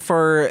best thing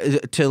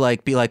to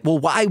be like, well,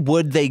 why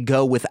would they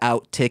go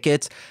without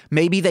tickets?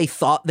 Maybe they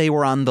thought they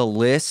were on the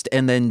list,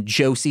 and then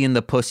Josie and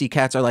the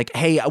Pussycats are like,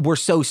 hey, we're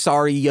so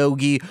sorry,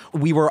 Yogi.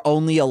 We were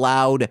only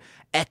allowed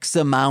X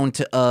amount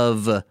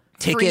of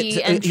tickets.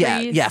 Free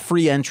entries.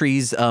 Free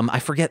entries. I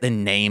forget the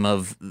name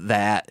of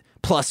that.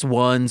 Plus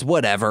ones,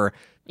 whatever.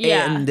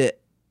 Yeah. And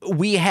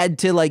we had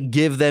to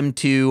give them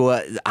to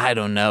I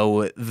don't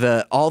know,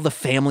 all the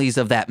families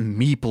of that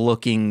Meep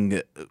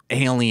looking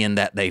alien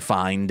that they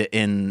find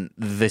in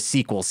the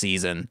sequel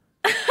season.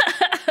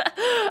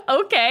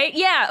 Okay.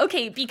 Yeah.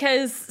 Okay.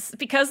 Because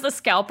the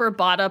scalper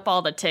bought up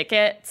all the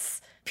tickets,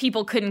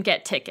 people couldn't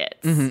get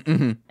tickets.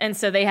 And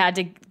so they had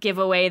to give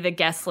away the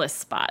guest list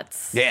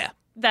spots. Yeah.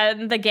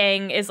 Then the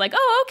gang is like,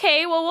 oh,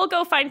 okay, well, we'll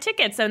go find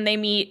tickets. And they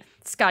meet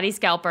Scotty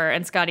Scalper,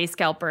 and Scotty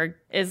Scalper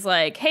is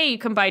like, hey, you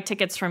can buy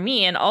tickets from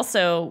me, and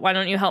also why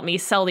don't you help me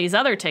sell these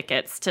other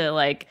tickets to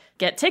like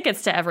get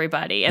tickets to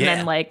everybody? And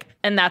then like,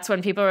 and that's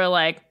when people are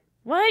like,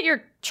 what,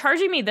 you're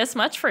charging me this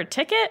much for a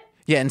ticket?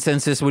 Yeah, and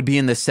since this would be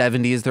in the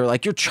 70s, they're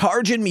like, you're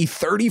charging me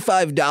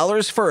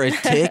 $35 for a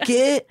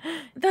ticket?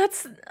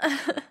 That's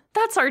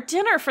our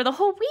dinner for the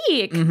whole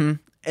week. Mm-hmm.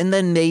 And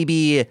then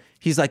maybe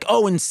he's like,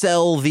 oh, and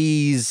sell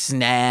these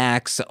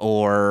snacks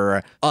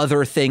or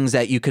other things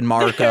that you can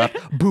mark up,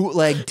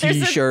 bootleg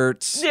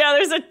T-shirts.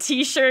 There's a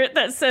T-shirt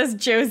that says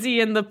Josie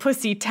and the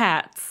Pussy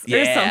Tats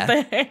or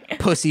something.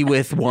 Pussy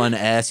with one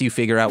S. You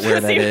figure out where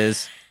that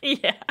is.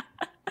 Yeah.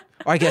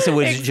 Or I guess it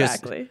would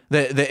exactly.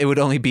 just, it would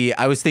only be,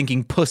 I was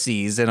thinking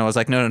pussies, and I was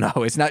like, no,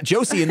 it's not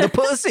Josie and the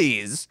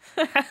Pussies.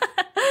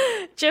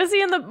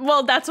 Josie and the,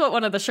 well, that's what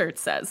one of the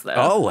shirts says, though.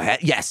 Oh,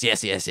 yes.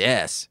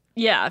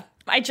 Yeah.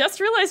 I just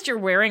realized you're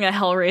wearing a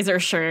Hellraiser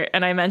shirt,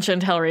 and I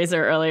mentioned Hellraiser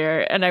earlier,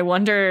 and I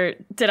wonder,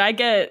 did I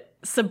get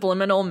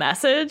subliminal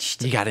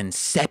messaged? You got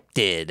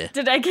incepted.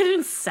 Did I get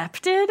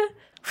incepted?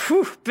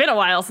 Whew, been a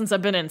while since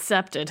I've been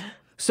incepted.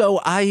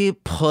 So I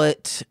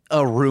put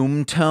a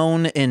room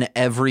tone in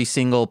every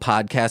single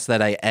podcast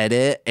that I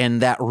edit, and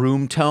that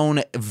room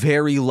tone,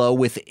 very low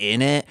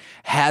within it,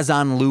 has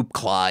on loop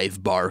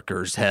Clive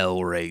Barker's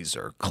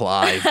Hellraiser,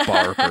 Clive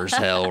Barker's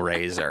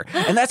Hellraiser.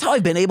 And that's how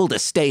I've been able to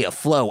stay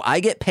afloat.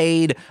 I get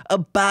paid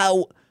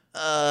about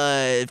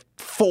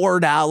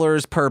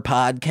 $4 per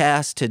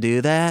podcast to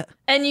do that.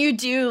 And you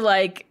do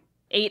like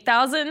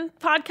 8,000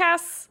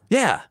 podcasts?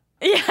 Yeah.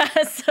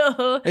 Yeah,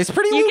 so it's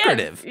pretty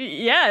lucrative.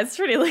 It's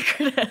pretty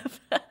lucrative.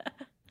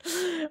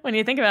 When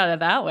you think about it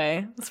that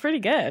way, it's pretty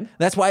good.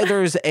 That's why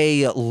there's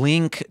a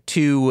link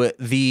to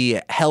the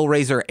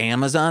Hellraiser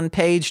Amazon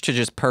page to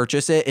just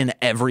purchase it in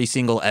every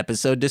single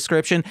episode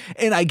description,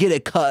 and I get a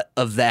cut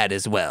of that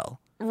as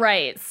well.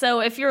 Right. So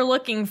if you're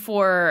looking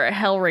for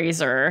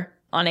Hellraiser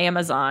on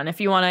Amazon,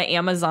 if you want to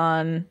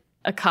Amazon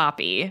a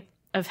copy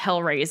of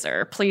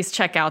Hellraiser, please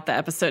check out the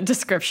episode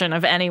description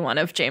of any one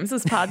of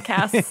James's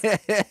podcasts.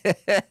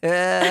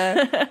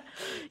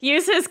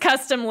 Use his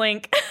custom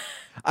link.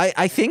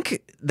 I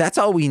think that's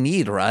all we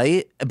need,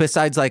 right?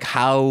 Besides, like,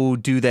 how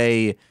do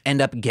they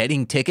end up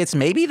getting tickets?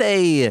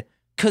 Maybe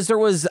because there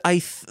was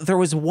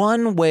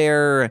one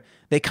where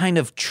they kind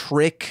of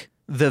trick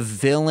the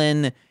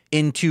villain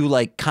into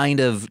like kind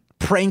of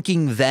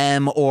pranking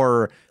them,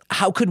 or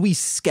how could we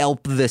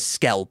scalp the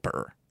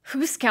scalper?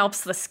 Who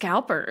scalps the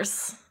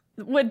scalpers?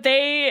 Would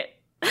they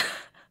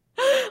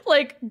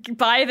like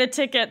buy the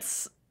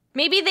tickets?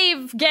 Maybe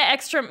they get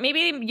extra.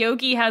 Maybe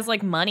Yogi has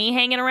like money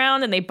hanging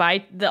around, and they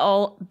buy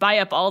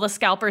up all the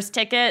scalpers'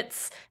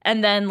 tickets,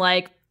 and then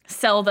like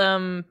sell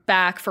them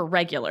back for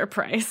regular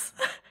price,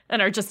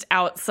 and are just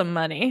out some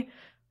money.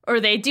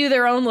 Or they do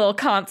their own little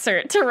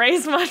concert to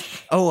raise money.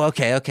 Oh,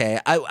 okay.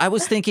 I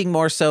was thinking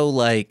more so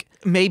like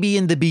maybe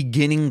in the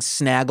beginning,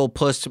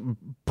 Snagglepuss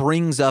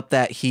brings up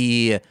that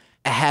he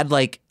had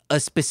like a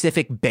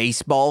specific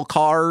baseball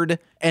card,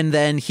 and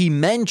then he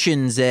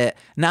mentions it,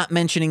 not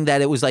mentioning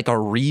that it was like a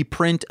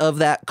reprint of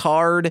that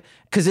card,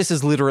 because this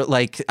is literally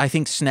like, I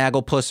think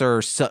Snagglepuss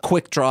or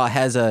Quick Draw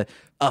has a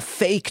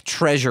fake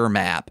treasure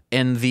map,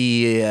 and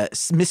the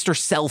Mr.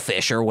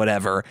 Selfish or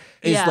whatever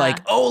is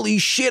like, holy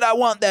shit, I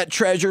want that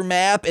treasure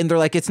map. And they're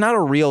like, it's not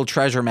a real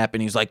treasure map.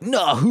 And he's like,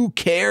 no, who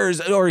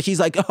cares? Or he's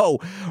like, oh,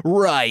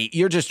 right,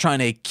 you're just trying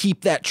to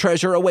keep that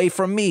treasure away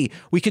from me.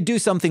 We could do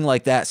something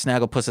like that.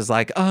 Snagglepuss is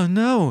like, oh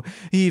no,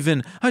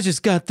 even, I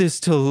just got this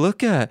to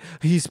look at.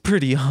 He's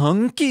pretty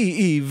hunky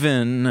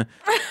even.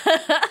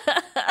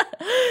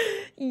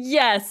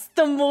 Yes,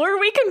 the more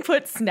we can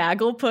put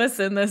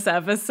Snagglepuss in this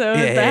episode,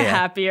 the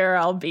happier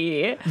I'll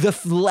be. The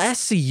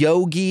less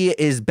Yogi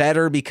is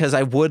better, because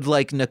I would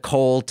like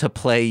Nicole to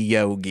play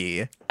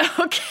Yogi.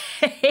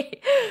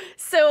 Okay.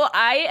 So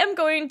I am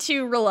going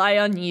to rely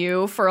on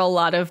you for a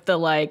lot of the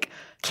like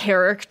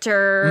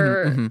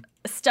character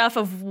stuff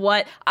of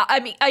what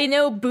I mean. I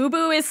know Boo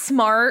Boo is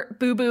smart,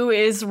 Boo Boo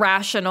is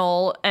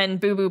rational,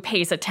 and Boo Boo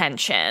pays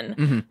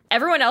attention.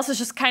 Everyone else is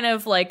just kind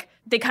of like,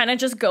 they kind of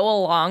just go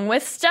along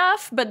with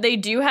stuff, but they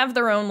do have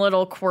their own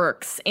little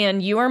quirks,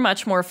 and you are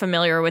much more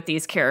familiar with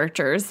these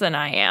characters than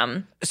I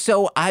am.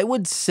 So I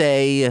would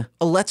say,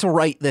 let's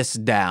write this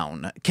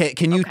down.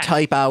 Can you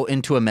type out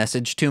into a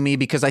message to me?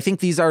 Because I think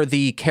these are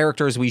the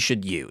characters we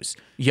should use.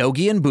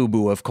 Yogi and Boo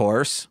Boo, of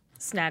course.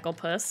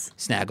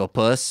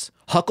 Snagglepuss.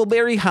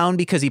 Huckleberry Hound,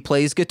 because he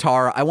plays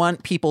guitar. I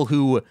want people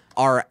who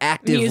are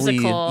actively...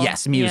 Musical.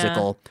 Yes,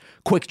 musical. Yeah.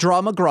 Quick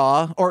Draw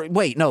McGraw, or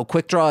wait, no,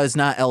 Quick Draw is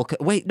not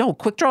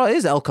Quick Draw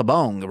is El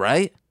Cabong,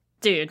 right?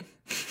 Dude,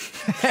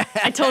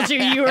 I told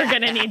you were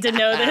going to need to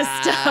know this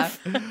stuff.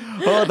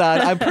 Hold on,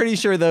 I'm pretty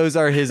sure those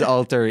are his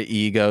alter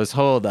egos.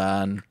 Hold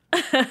on.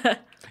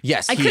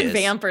 Yes, I could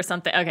vamp or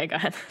something. Okay, go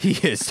ahead. He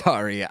is,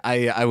 sorry.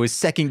 I was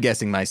second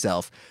guessing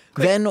myself.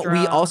 Then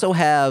we also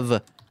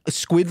have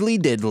Squiddly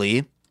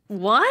Diddly.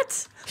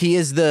 What? He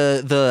is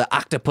the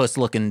octopus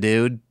looking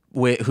dude.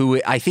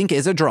 who I think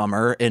is a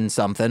drummer in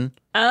something.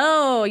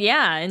 Oh,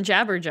 yeah, in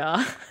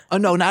Jabberjaw. Oh,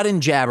 no, not in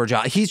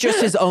Jabberjaw. He's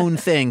just his own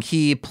thing.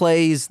 He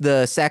plays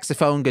the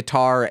saxophone,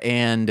 guitar,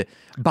 and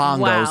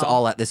bongos Wow.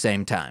 all at the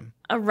same time.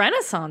 A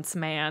Renaissance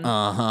man.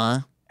 Uh-huh.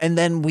 And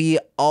then we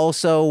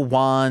also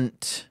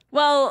want...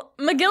 Well,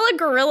 Magilla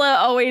Gorilla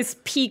always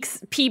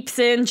peeps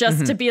in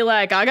just to be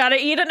like, I gotta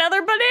eat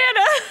another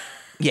banana.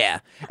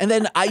 Yeah. And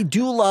then I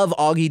do love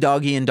Augie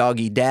Doggy and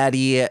Doggy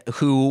Daddy,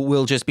 who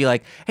will just be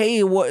like,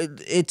 hey,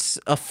 it's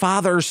a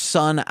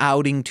father-son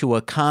outing to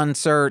a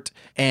concert,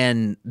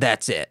 and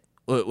that's it.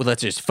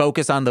 Let's just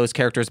focus on those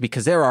characters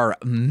because there are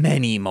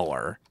many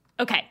more.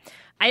 Okay,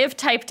 I have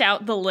typed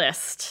out the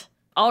list,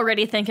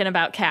 already thinking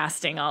about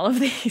casting all of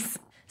these.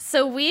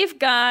 So we've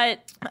got,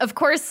 of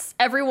course,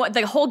 everyone,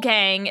 the whole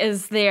gang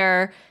is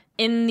there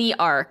in the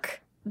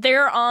Ark.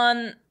 They're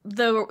on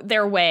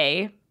their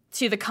way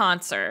to the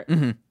concert.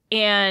 Mm-hmm.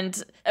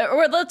 And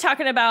we're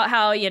talking about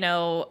how,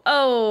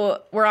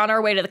 we're on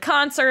our way to the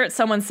concert.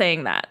 Someone's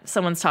saying that.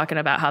 Someone's talking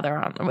about how they're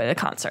on their way to the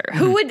concert.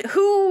 Mm-hmm.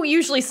 Who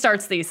usually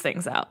starts these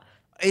things out?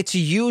 It's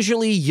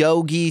usually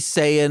Yogi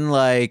saying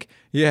like,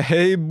 yeah,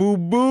 hey,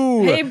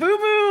 boo-boo. Hey,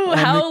 boo-boo,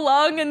 how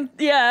long?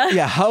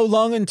 Yeah, how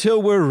long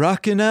until we're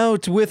rocking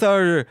out? I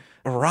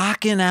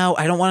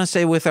don't want to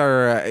say with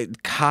our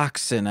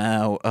coxing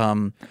out.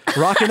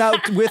 Rocking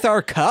out with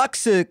our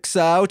coccyx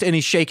out. And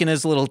he's shaking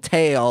his little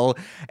tail.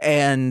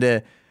 And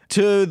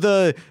to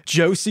the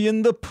Josie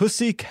and the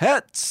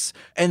Pussycats.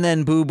 And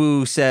then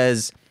Boo-Boo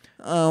says,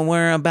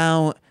 we're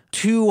about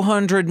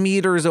 200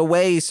 meters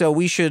away, so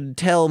we should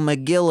tell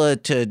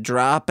Magilla to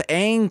drop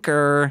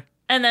anchor.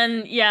 And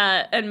then,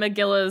 and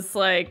Magilla's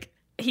like,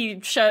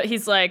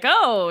 he's like,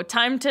 oh,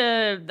 I'm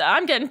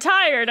getting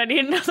tired. I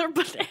need another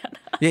banana.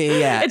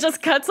 Yeah. It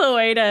just cuts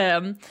away to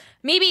him.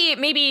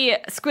 Maybe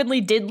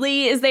Squiddly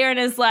Diddly is there and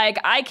is like,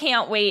 I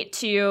can't wait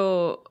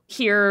to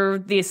hear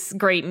this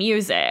great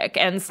music.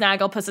 And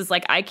Snagglepuss is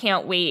like, I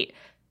can't wait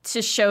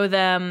to show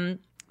them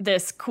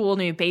this cool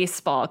new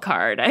baseball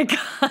card I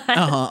got.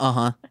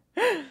 Uh-huh.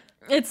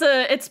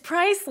 It's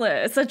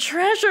priceless. A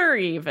treasure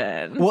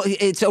even. Well,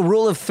 it's a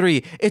rule of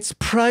 3. It's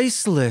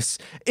priceless.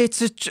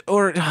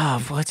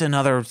 What's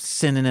another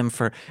synonym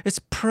for it's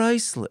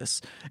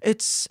priceless?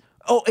 It's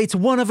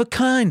one of a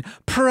kind.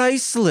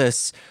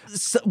 Priceless.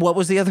 What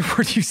was the other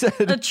word you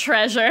said? A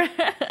treasure.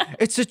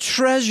 It's a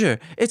treasure.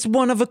 It's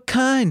one of a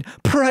kind.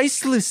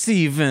 Priceless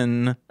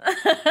even.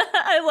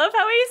 I love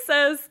how he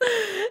says,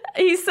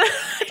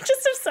 I'm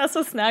just obsessed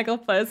with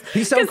Snagglepuss.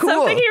 He's so cool.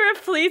 Something he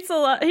repeats a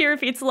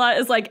lot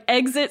is like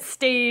exit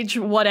stage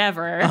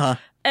whatever. Uh-huh.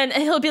 And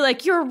he'll be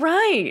like, you're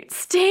right,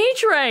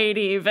 stage right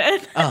even.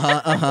 He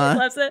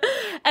loves it.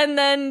 And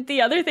then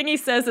the other thing he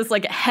says is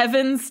like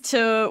heavens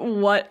to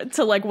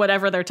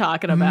whatever they're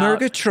talking about.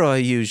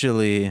 Murgatroyd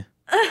usually.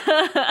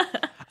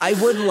 I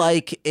would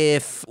like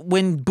if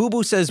when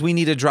Boo-Boo says we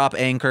need to drop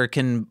anchor,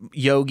 can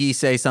Yogi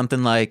say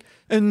something like,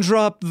 and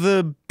drop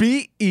the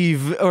beat,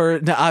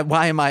 I'm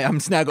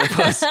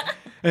Snagglepuss.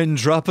 And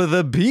drop of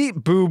the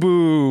beat,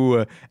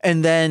 Boo-Boo.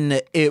 And then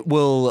it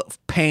will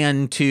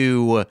pan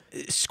to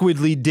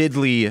Squiddly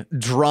Diddly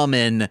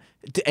drumming,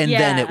 and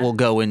then it will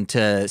go into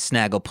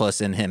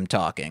Snagglepuss and him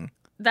talking.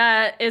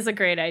 That is a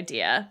great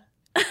idea.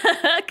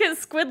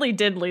 Because Squiddly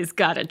Diddly's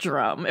got a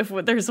drum. If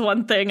there's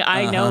one thing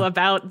I know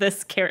about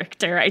this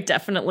character, I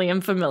definitely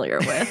am familiar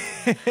with.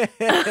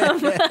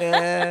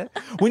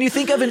 When you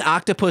think of an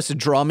octopus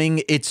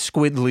drumming, it's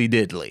Squiddly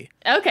Diddly.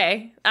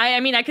 Okay.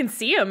 I can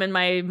see him in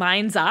my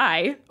mind's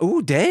eye.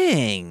 Ooh,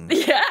 dang.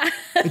 Yeah.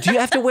 Do you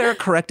have to wear a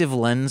corrective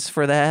lens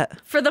for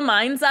that? For the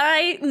mind's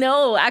eye?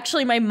 No,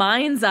 actually, my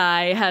mind's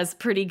eye has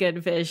pretty good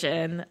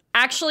vision.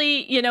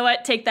 Actually, you know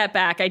what? Take that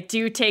back. I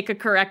do take a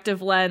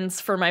corrective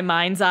lens for my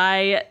mind's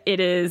eye.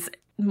 It is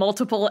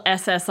multiple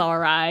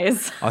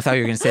SSRIs. Oh, I thought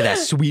you were going to say that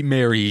Sweet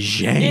Mary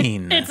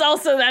Jane. It's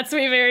also that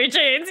Sweet Mary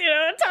Jane's, what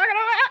I'm talking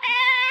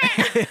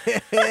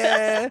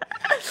about.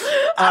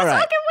 All right.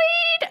 Smoking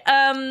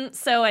weed.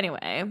 So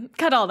anyway,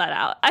 cut all that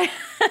out.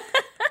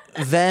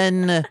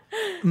 Then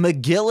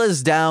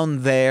Magilla's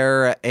down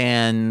there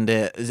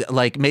and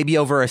like maybe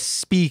over a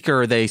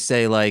speaker they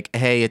say like,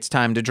 hey, it's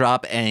time to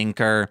drop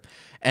anchor.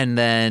 And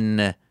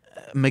then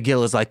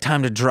Magilla's like,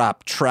 time to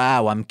drop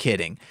trow. I'm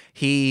kidding.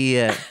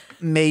 He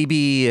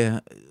maybe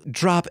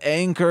drop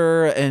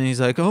anchor and he's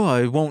like, oh,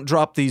 I won't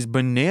drop these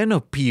banana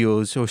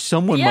peels or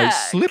someone might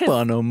slip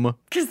on them.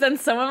 Because then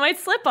someone might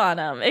slip on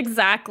them.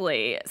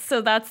 Exactly.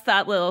 So that's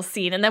that little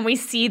scene. And then we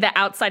see the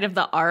outside of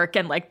the Ark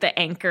and like the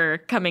anchor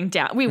coming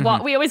down. We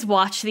always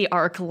watch the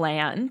Ark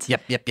land.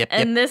 Yep.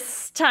 And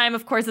this time,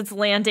 of course, it's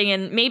landing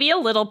in maybe a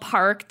little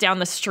park down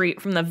the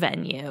street from the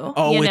venue.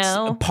 Oh,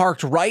 it's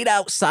parked right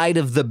outside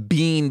of the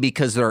Bean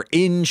because they're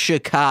in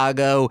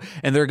Chicago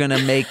and they're going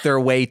to make their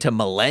way to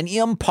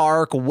Millennium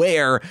Park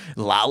where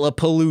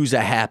Lollapalooza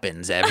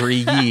happens every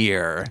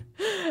year.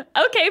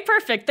 Okay,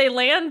 perfect. They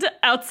land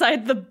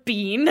outside the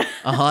Bean.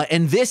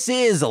 And this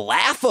is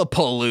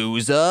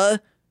Laughapalooza,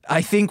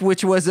 I think,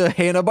 which was a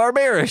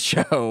Hanna-Barbera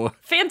show.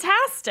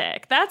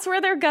 Fantastic. That's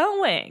where they're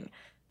going.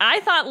 I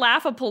thought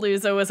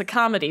Laughapalooza was a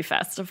comedy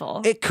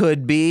festival. It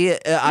could be.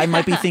 I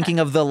might be thinking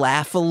of the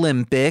Laugh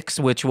Olympics,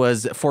 which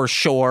was for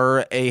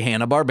sure a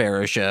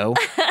Hanna-Barbera show.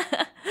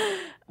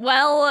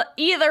 Well,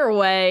 either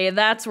way,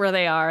 that's where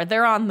they are.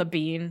 They're on the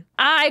bean.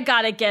 I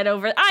gotta get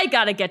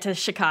to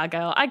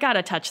Chicago. I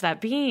gotta touch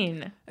that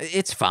bean.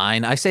 It's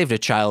fine. I saved a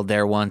child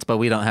there once, but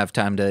we don't have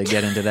time to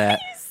get into that.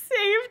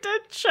 Saved a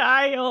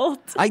child.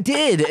 I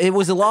did. It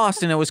was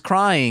lost and it was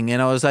crying. And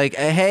I was like,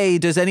 hey,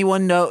 does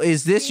anyone know,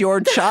 is this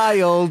your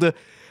child?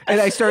 And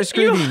I started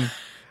screaming.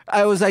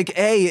 I was like,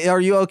 hey,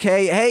 are you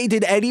okay? Hey,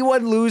 did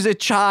anyone lose a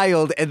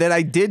child? And then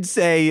I did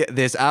say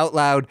this out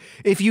loud.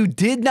 If you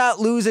did not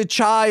lose a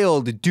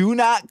child, do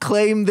not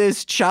claim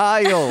this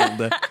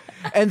child.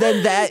 And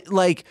then that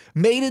like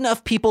made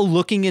enough people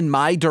looking in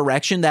my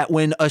direction that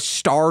when a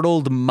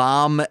startled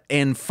mom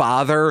and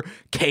father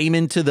came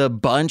into the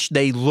bunch,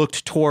 they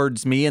looked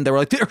towards me and they were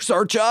like, there's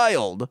our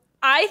child.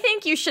 I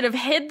think you should have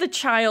hid the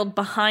child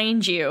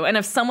behind you. And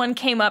if someone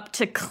came up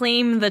to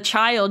claim the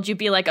child, you'd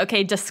be like,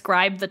 okay,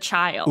 describe the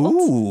child.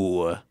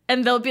 Ooh.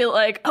 And they'll be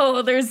like,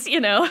 oh, there's,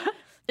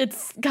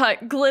 it's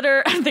got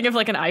glitter. I'm thinking of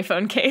like an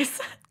iPhone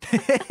case.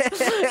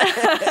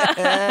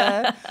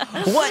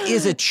 What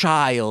is a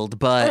child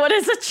but What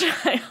is a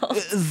child?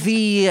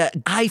 the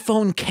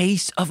iPhone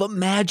case of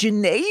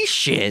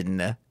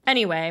imagination?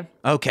 Anyway.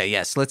 Okay,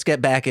 yes, let's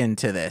get back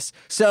into this.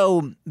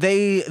 So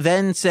they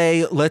then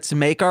say, let's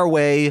make our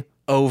way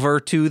over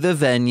to the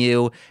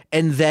venue,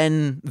 and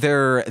then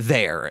they're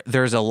there.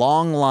 There's a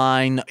long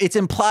line. It's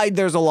implied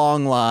there's a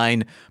long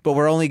line, but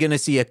we're only going to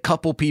see a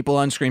couple people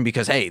on screen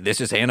because, hey,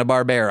 this is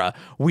Hanna-Barbera.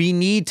 We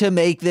need to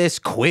make this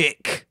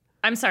quick.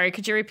 I'm sorry,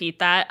 could you repeat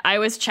that? I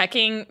was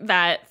checking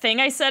that thing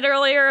I said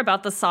earlier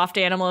about the soft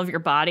animal of your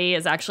body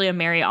is actually a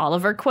Mary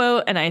Oliver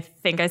quote, and I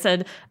think I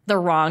said the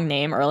wrong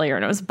name earlier,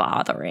 and it was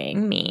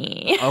bothering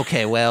me.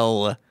 Okay,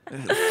 well,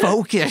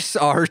 focus,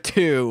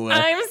 R2.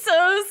 I'm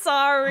so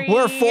sorry.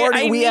 We're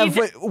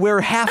 40.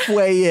 We're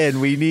halfway in.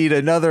 We need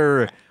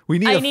another. We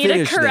need to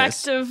finish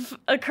this.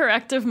 A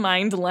corrective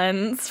mind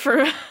lens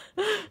for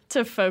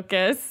to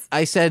focus.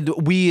 I said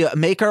we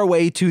make our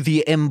way to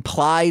the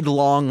implied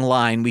long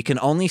line. We can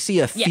only see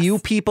a few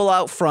people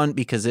out front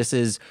because this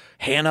is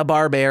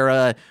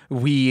Hanna-Barbera.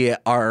 We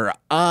are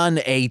on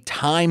a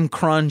time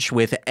crunch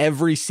with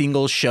every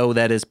single show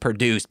that is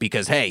produced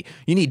because, hey,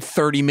 you need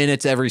 30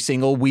 minutes every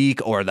single week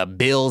or the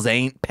bills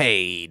ain't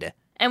paid.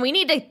 And we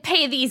need to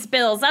pay these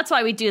bills. That's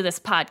why we do this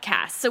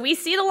podcast. So we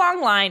see the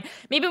long line.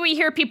 Maybe we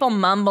hear people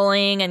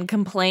mumbling and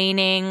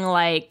complaining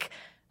like,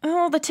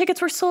 oh, the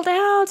tickets were sold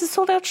out. It's a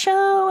sold out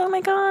show. Oh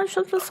my gosh,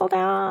 it was sold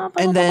out.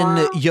 Blah, and blah, then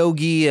blah.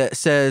 Yogi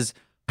says,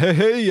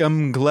 hey,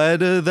 I'm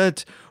glad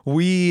that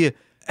we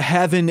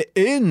have an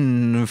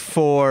in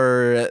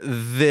for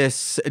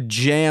this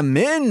jam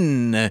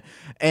in.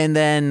 And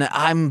then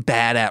I'm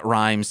bad at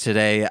rhymes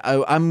today.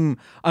 I'm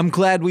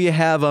glad we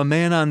have a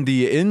man on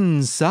the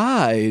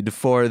inside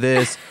for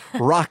this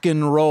rock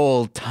and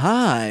roll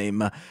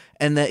time.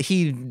 And that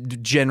he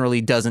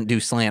generally doesn't do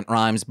slant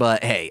rhymes,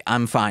 but hey,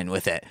 I'm fine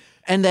with it.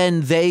 And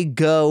then they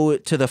go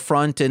to the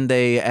front and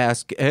they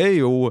ask,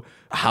 hey,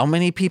 how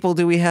many people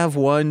do we have?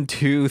 1,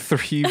 2,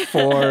 3,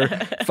 4,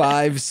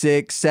 5,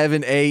 6,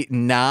 7, 8,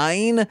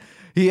 9?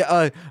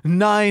 Yeah,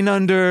 9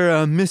 under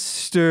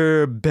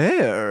Mr.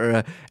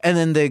 Bear. And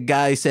then the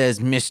guy says,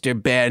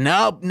 Mr. Bear.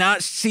 Nope,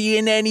 not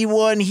seeing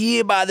anyone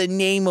here by the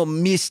name of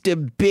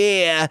Mr.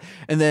 Bear.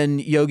 And then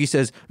Yogi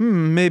says,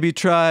 maybe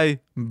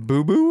try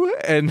Boo Boo.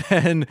 And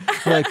then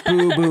like,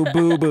 Boo Boo,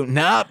 Boo Boo.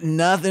 Nope,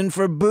 nothing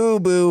for Boo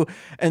Boo.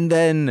 And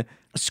then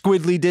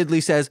Squiddly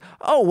Diddly says,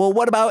 oh, well,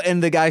 what about?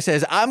 And the guy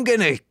says, I'm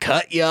going to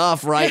cut you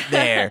off right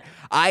there.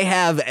 I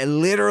have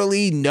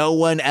literally no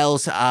one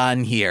else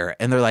on here.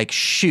 And they're like,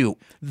 shoot.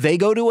 They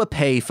go to a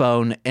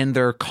payphone and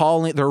they're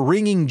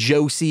ringing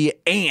Josie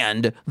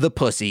and the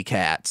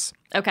Pussycats.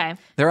 Okay.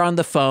 They're on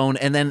the phone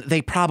and then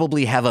they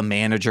probably have a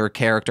manager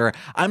character.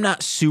 I'm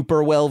not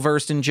super well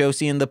versed in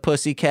Josie and the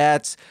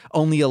Pussycats,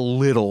 only a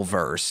little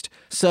versed.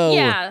 So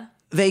yeah.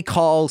 They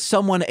call,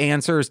 someone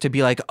answers to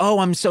be like, oh,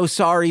 I'm so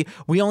sorry.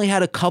 We only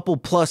had a couple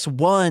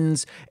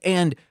 +1s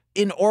and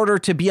in order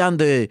to be on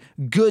the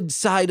good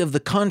side of the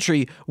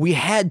country, we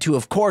had to,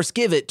 of course,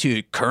 give it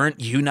to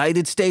current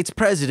United States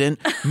President,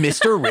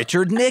 Mr.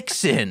 Richard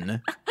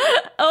Nixon.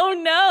 Oh,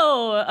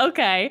 no.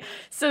 Okay.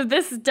 So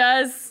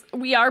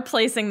we are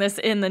placing this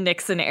in the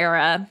Nixon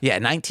era. Yeah,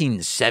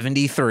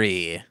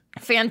 1973.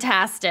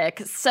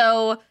 Fantastic.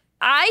 So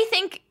I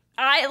think,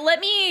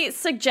 let me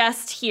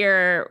suggest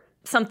here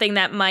something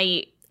that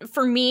might,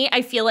 for me,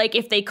 I feel like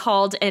if they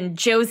called and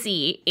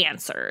Josie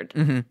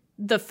answered,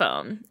 the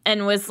phone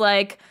and was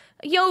like,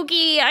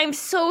 Yogi, I'm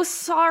so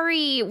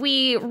sorry.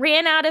 We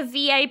ran out of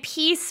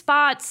VIP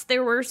spots.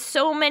 There were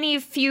so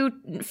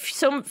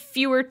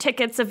fewer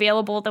tickets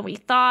available than we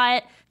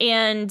thought.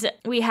 And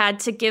we had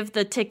to give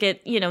the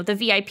ticket, the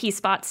VIP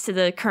spots to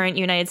the current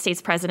United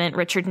States President,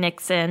 Richard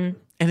Nixon.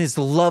 And his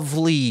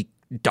lovely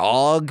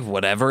dog,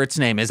 whatever its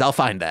name is. I'll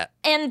find that.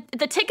 And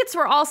the tickets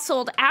were all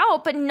sold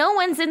out, but no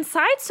one's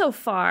inside so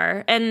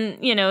far. And,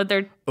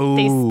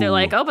 they're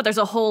like, oh, but there's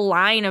a whole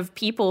line of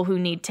people who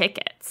need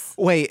tickets.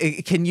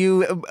 Wait, can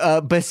you,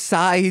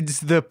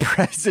 besides the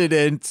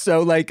president,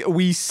 so like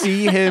we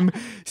see him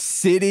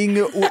sitting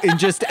in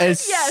just a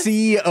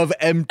sea of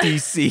empty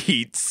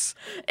seats.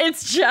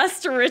 It's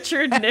just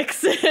Richard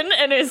Nixon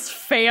and his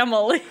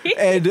family.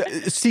 And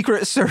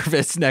Secret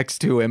Service next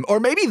to him. Or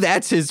maybe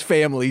that's his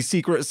family,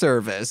 Secret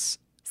Service.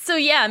 So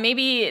yeah,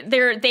 maybe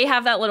they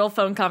have that little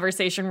phone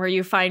conversation where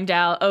you find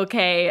out,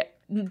 okay,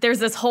 there's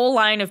this whole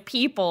line of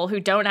people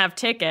who don't have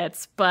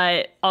tickets,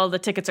 but all the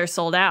tickets are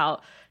sold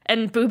out.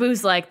 And Boo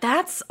Boo's like,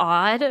 that's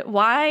odd.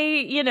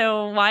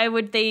 Why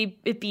would they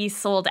be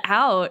sold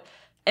out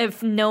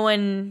if no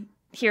one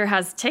here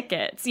has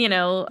tickets?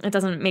 It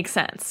doesn't make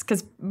sense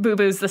because Boo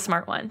Boo's the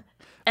smart one.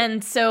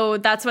 And so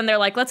that's when they're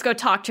like, let's go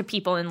talk to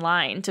people in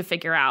line to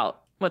figure out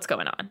what's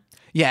going on.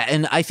 Yeah,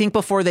 and I think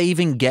before they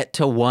even get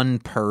to one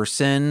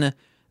person,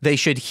 they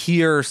should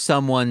hear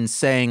someone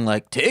saying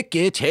like,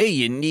 tickets, hey,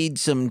 you need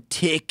some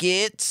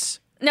tickets?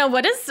 Now,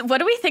 what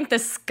do we think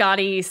this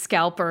Scotty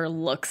Scalper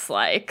looks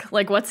like?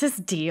 Like, what's his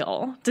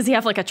deal? Does he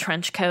have like a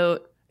trench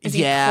coat? Is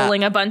he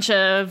pulling a bunch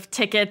of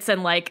tickets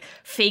and like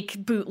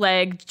fake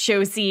bootleg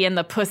Josie and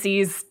the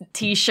Pussies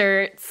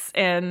t-shirts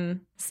and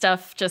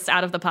stuff just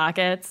out of the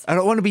pockets? I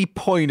don't want to be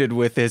pointed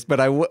with this,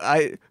 but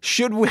I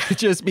should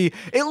just be,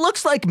 it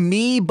looks like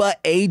me, but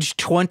aged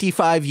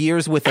 25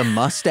 years with a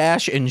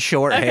mustache and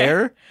short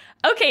hair.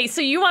 Okay,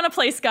 so you want to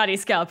play Scotty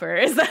Scalper,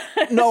 is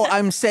that? No,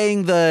 I'm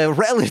saying the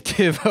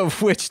relative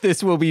of which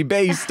this will be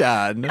based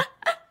on.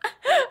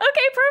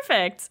 Okay,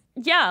 perfect.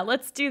 Yeah,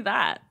 let's do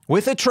that.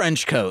 With a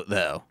trench coat,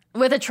 though.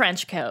 With a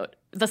trench coat.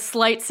 The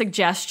slight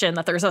suggestion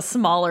that there's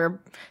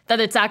that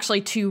it's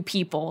actually two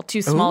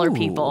smaller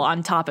people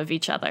on top of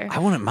each other. I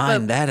wouldn't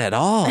mind that at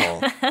all.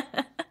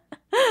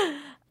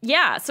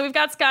 Yeah, so we've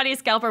got Scotty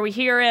Scalper. We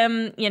hear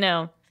him,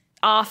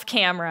 off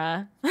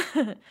camera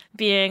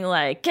being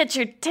like, get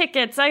your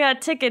tickets. I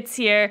got tickets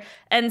here.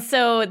 And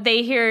so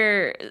they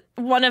hear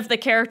one of the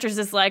characters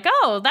is like,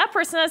 oh, that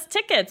person has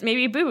tickets.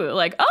 Maybe Boo Boo.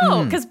 Like,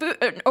 oh, because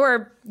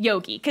or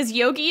Yogi. Because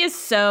Yogi is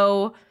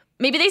so,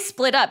 maybe they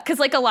split up. Because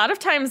like a lot of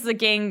times the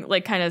gang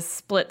like kind of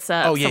splits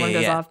up. Oh, yeah, Someone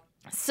goes off.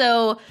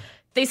 So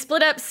they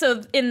split up.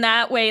 So in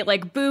that way,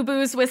 like Boo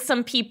Boo's with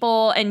some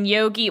people and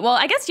Yogi. Well,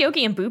 I guess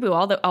Yogi and Boo Boo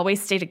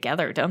always stay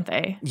together, don't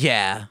they?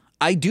 Yeah.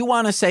 I do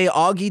want to say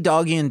Augie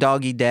Doggy and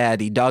Doggy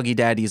Daddy. Doggy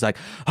Daddy's like,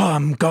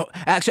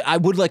 actually, I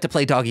would like to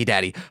play Doggy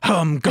Daddy.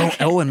 Okay.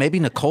 Oh, and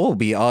maybe Nicole will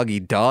be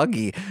Augie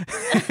Doggy.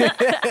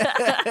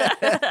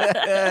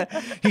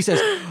 He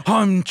says,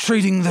 I'm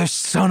treating this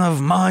son of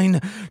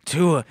mine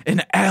to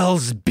an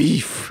Al's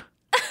beef.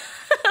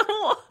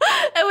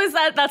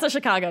 That's a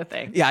Chicago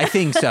thing. Yeah, I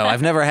think so.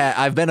 I've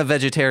been a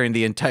vegetarian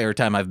the entire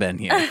time I've been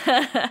here.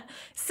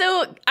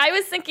 So I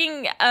was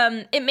thinking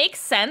it makes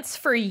sense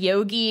for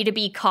Yogi to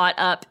be caught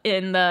up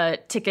in the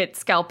ticket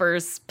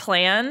scalper's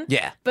plan.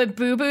 Yeah. But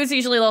Boo Boo's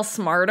usually a little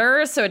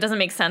smarter, so it doesn't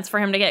make sense for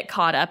him to get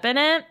caught up in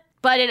it.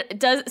 But it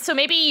does. So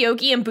maybe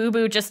Yogi and Boo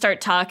Boo just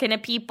start talking to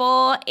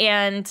people,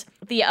 and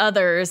the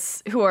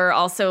others who are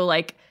also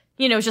like,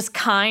 just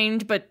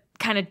kind but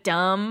kind of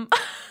dumb.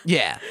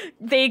 Yeah.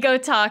 They go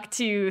talk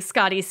to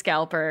Scotty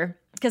Scalper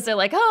because they're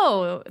like,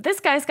 oh, this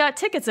guy's got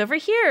tickets over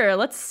here.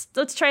 Let's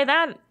try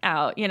that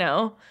out,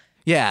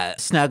 Yeah.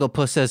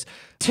 Snagglepuss says,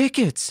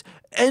 tickets,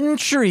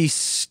 entry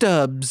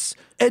stubs,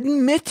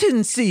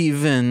 admittance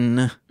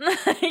even.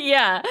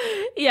 Yeah.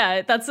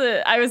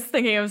 I was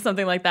thinking of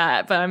something like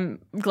that, but I'm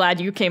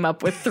glad you came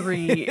up with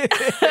three.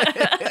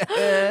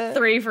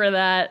 Three for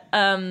that.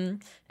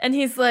 And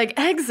he's like,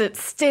 exit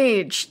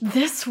stage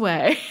this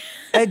way.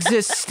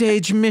 Exit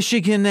stage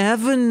Michigan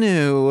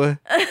Avenue.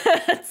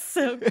 That's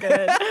so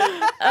good.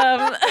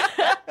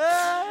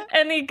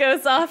 And he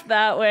goes off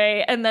that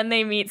way, and then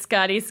they meet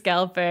Scotty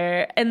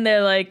Scalper, and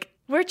they're like,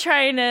 we're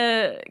trying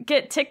to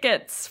get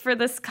tickets for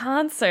this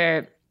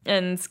concert.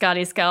 And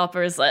Scotty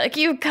Scalper's like,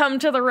 you've come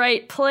to the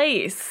right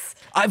place.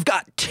 I've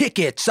got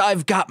tickets.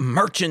 I've got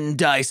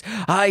merchandise.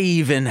 I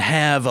even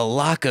have a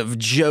lock of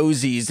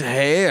Josie's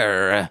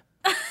hair.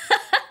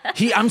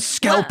 I'm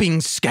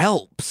scalping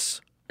scalps.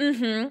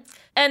 Mm-hmm.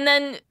 And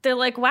then they're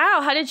like,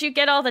 wow, how did you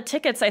get all the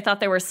tickets? I thought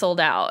they were sold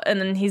out.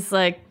 And then he's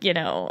like,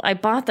 I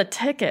bought the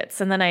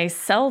tickets and then I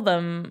sell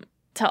them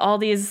to all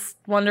these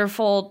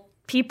wonderful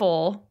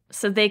people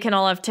so they can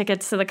all have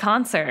tickets to the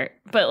concert.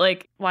 But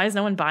like, why is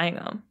no one buying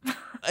them?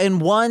 And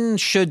one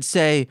should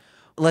say,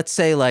 let's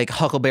say like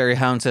Huckleberry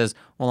Hound says,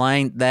 well, I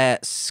ain't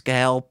that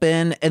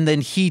scalping. And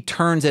then he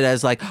turns it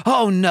as like,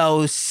 oh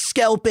no,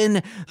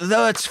 scalping,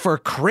 that's for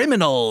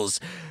criminals.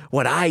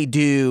 What I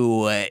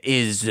do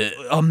is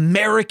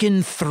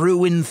American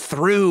through and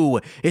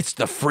through. It's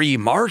the free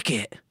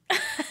market.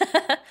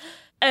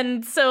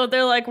 And so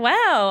they're like,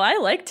 wow, I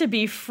like to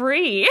be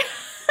free.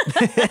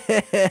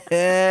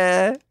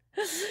 They're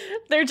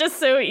just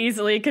so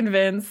easily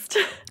convinced.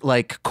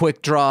 Like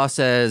Quick Draw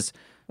says,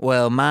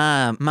 Well,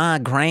 my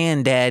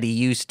granddaddy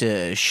used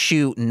to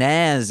shoot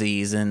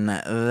Nazis, and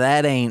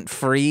that ain't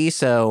free,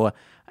 so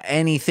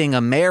anything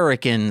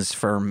Americans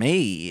for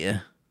me.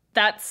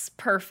 That's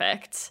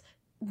perfect.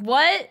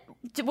 What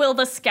will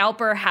the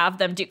scalper have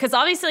them do? Because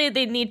obviously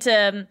they need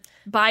to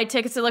buy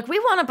tickets. They're like, we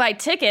want to buy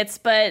tickets,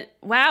 but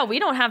wow, we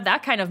don't have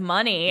that kind of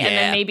money. Yeah. And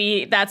then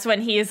maybe that's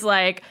when he's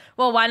like,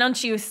 well, why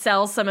don't you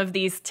sell some of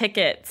these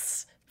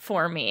tickets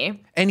for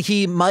me? And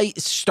he might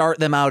start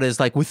them out as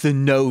like with the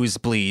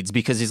nosebleeds,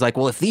 because he's like,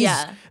 well, if these,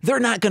 they're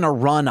not going to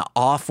run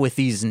off with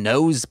these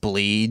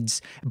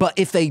nosebleeds. But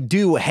if they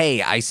do,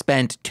 hey, I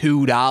spent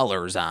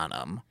 $2 on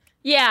them.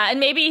 Yeah. And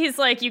maybe he's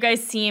like, you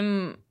guys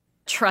seem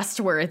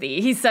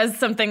trustworthy. He says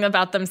something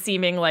about them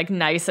seeming like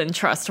nice and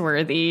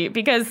trustworthy,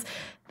 because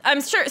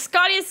I'm sure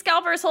Scotty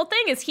Scalper's whole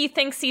thing is he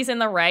thinks he's in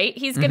the right.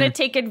 He's going to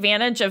take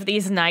advantage of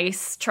these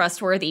nice,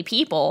 trustworthy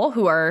people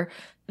who are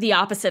the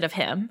opposite of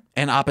him.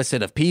 And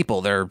opposite of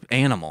people, they're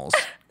animals.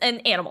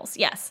 And animals,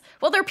 yes.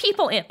 Well, they're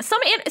people. Some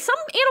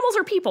animals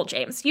are people,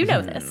 James. You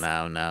know this.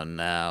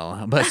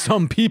 No. But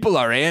some people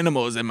are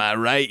animals, am I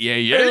right?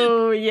 Yeah.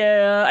 Oh,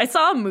 yeah. I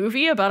saw a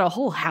movie about a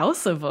whole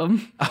house of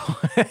them.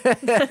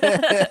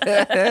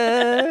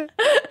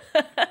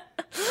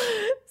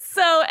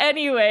 So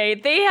anyway,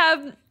 they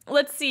have,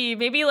 let's see,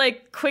 maybe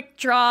like Quick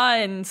Draw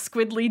and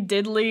Squiddly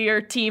Diddly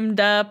are teamed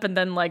up, and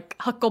then like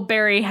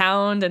Huckleberry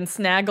Hound and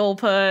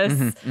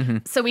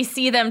Snagglepuss. So we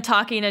see them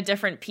talking to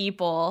different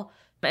people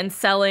and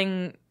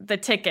selling the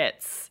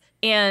tickets,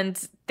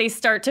 and they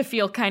start to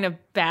feel kind of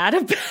bad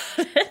about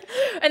it.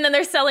 And then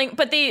they're selling,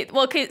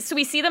 so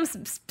we see them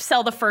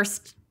sell the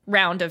first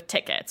round of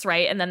tickets,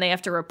 right? And then they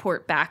have to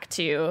report back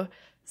to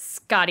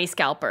Scotty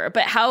Scalper.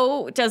 But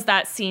how does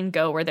that scene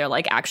go where they're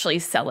like actually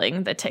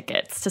selling the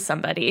tickets to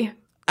somebody?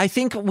 I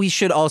think we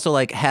should also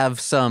like have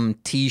some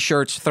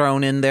t-shirts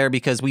thrown in there,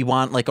 because we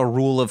want like a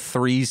rule of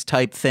threes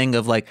type thing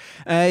of like,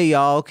 hey,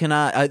 y'all, can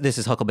I this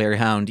is Huckleberry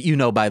Hound. You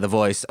know by the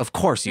voice. Of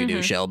course you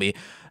do, Shelby.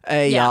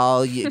 Hey,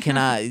 y'all,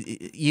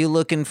 you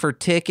looking for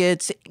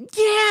tickets?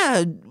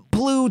 Yeah,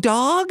 Blue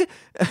Dog.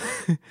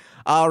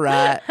 All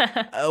right.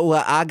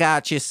 Well, I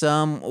got you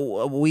some.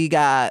 We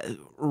got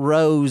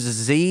rows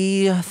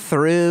Z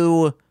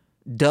through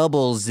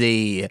double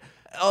Z.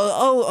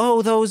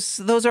 Oh,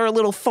 those are a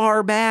little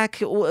far back.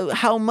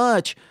 How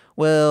much?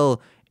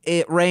 Well,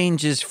 it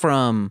ranges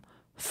from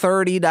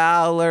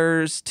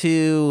 $30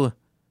 to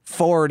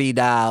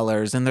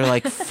 $40. And they're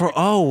like,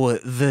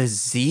 the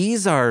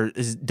Z's are,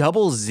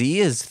 double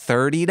Z is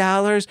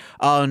 $30?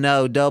 Oh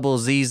no, double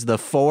Z's the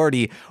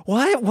 40.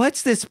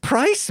 What's this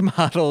price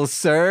model,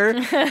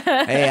 sir?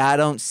 Hey, I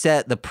don't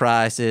set the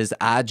prices,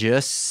 I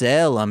just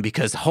sell them,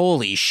 because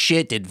holy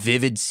shit, did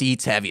Vivid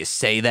Seats have you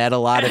say that a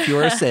lot if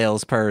you're a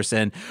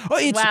salesperson.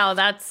 Wow,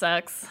 that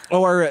sucks.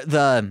 Or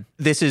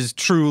this is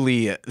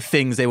truly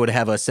things they would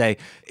have us say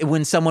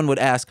when someone would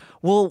ask,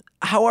 well,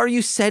 how are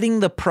you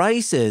setting the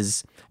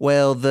prices?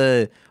 Well,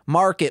 the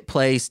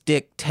marketplace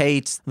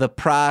dictates the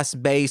price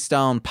based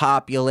on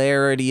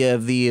popularity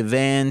of the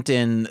event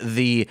and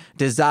the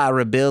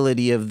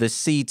desirability of the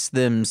seats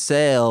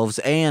themselves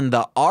and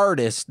the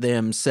artists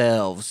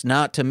themselves,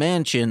 not to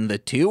mention the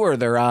tour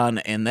they're on.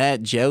 And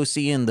that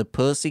Josie and the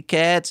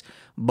Pussycats,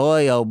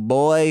 boy, oh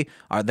boy,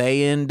 are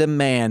they in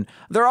demand.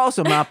 They're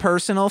also my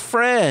personal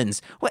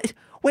friends. What?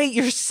 Wait,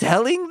 you're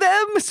selling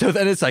them? So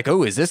then it's like,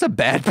 oh, is this a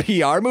bad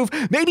PR move?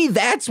 Maybe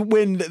that's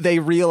when they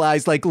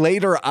realize, like,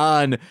 later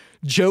on,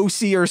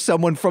 Josie or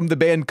someone from the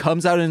band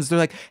comes out and they're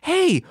like,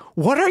 hey,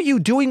 what are you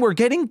doing? We're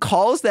getting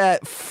calls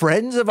that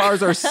friends of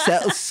ours are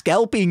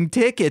scalping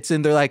tickets.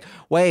 And they're like,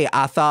 wait,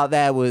 I thought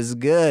that was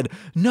good.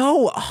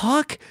 No,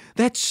 Huck,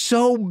 that's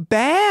so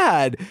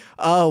bad.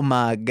 Oh,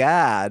 my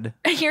God.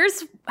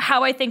 Here's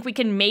how I think we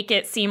can make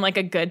it seem like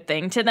a good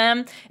thing to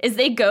them is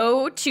they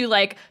go to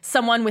like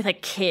someone with a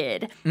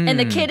kid and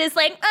the kid is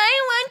like,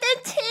 I want the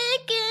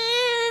ticket.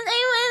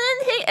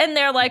 And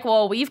they're like,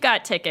 well, we've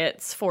got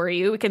tickets for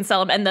you. We can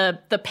sell them. And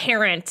the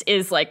parent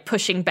is like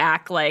pushing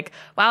back like,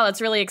 wow,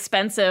 that's really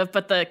expensive.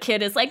 But the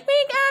kid is like,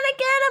 we gotta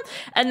get them.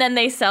 And then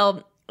they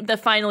sell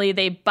finally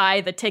they buy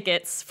the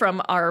tickets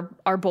from our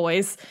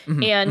boys.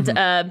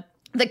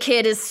 The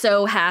kid is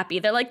so happy.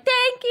 They're like,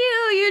 thank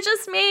you. You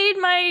just made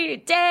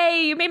my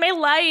day. You made my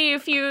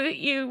life.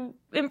 You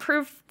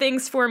improved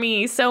things for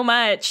me so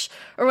much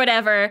or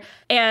whatever.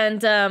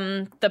 And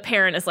the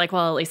parent is like,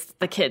 well, at least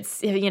the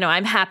kids,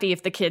 I'm happy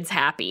if the kid's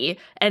happy.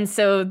 And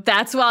so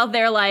that's while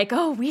they're like,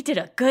 oh, we did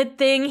a good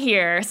thing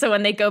here. So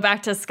when they go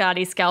back to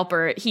Scotty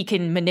Scalper, he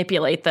can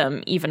manipulate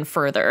them even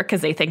further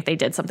because they think they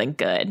did something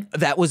good.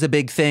 That was a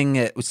big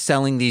thing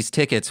selling these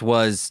tickets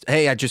was,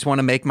 hey, I just want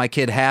to make my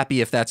kid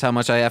happy. If that's how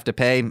much I have to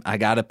pay, I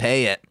got to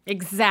pay it.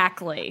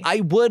 Exactly.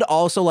 I would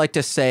also like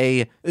to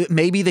say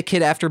maybe the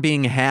kid after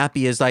being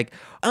happy is like,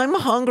 I'm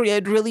hungry.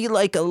 I'd really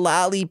like a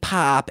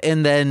lollipop.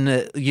 And then,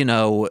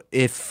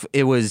 if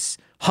it was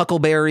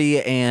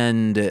Huckleberry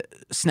and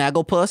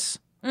Snagglepuss,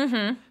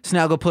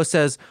 Snagglepuss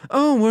says,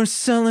 oh, we're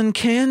selling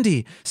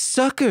candy,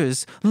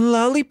 suckers,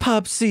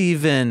 lollipops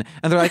even.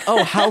 And they're like,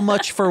 oh, how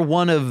much for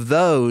one of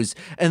those?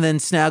 And then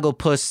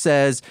Snagglepuss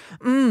says,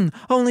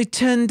 only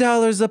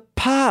 $10 a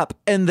pop.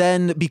 And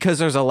then because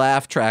there's a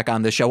laugh track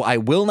on the show, I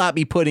will not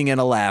be putting in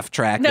a laugh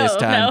track this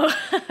time.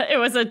 No, it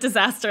was a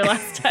disaster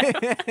last time.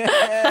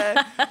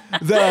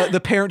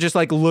 The parent just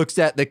like looks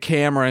at the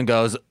camera and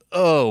goes,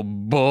 oh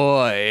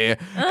boy.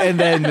 And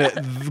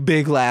then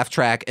big laugh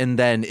track, and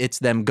then it's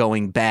them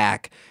going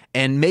back.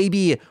 And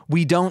maybe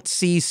we don't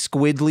see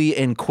Squidly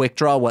and Quick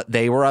Draw what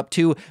they were up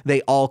to.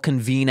 They all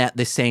convene at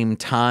the same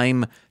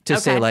time to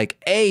say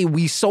like, hey,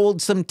 we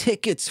sold some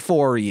tickets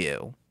for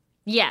you.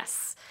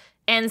 Yes.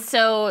 And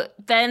so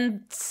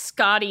then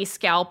Scotty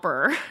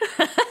Scalper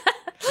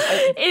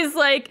is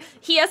like,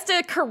 he has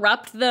to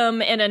corrupt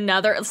them in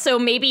another. So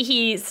maybe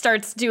he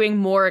starts doing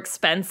more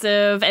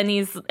expensive, and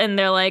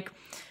they're like,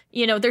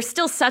 you know, there's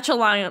still such a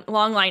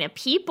long line of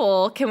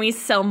people. Can we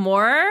sell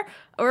more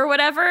or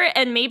whatever?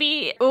 And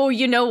maybe, oh,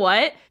 you know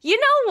what?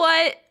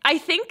 I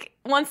think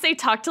once they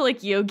talk to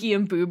like Yogi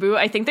and Boo Boo,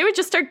 I think they would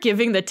just start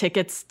giving the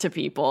tickets to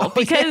people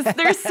because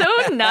they're so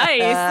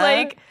nice.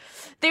 Like,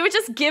 they would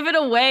just give it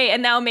away.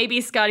 And now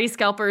maybe Scotty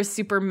Scalper is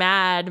super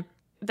mad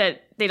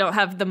that they don't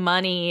have the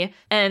money,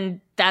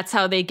 and that's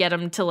how they get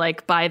him to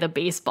like buy the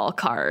baseball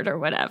card or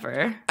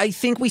whatever. I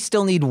think we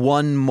still need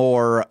one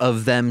more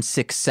of them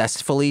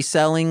successfully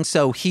selling.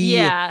 So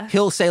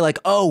he'll say like,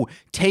 oh,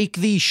 take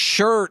these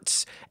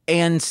shirts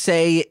and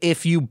say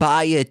if you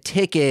buy a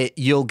ticket,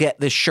 you'll get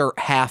the shirt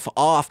half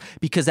off,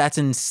 because that's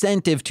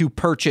incentive to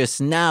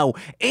purchase now.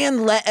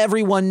 And let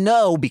everyone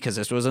know, because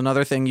this was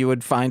another thing you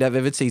would find at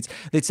Vivid Seats.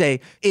 They'd say,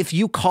 if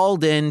you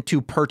called in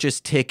to purchase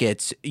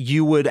tickets,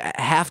 you would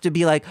have to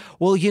be like,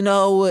 well, you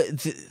know,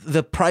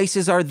 the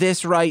prices are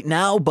this right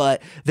now,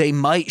 but they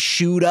might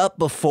shoot up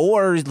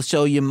before,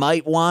 so you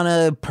might want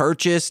to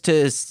purchase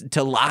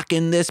to lock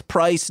in this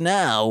price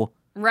now.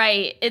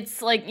 Right.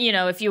 It's like, you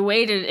know, if you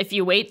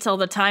wait till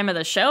the time of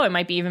the show, it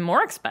might be even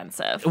more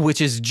expensive. Which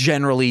is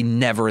generally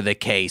never the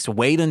case.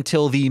 Wait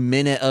until the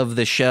minute of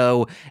the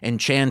show,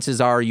 and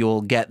chances are you'll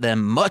get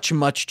them much,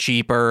 much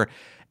cheaper.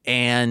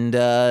 And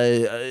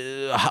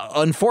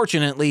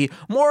unfortunately,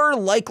 more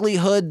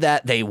likelihood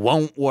that they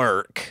won't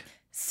work.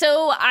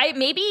 So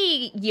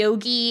maybe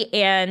Yogi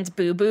and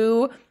Boo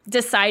Boo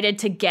decided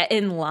to get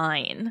in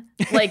line.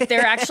 Like,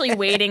 they're actually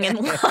waiting in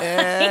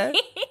line.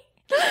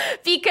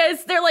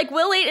 Because they're like,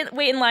 we'll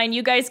wait in line.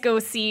 You guys go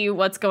see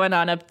what's going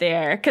on up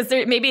there. Because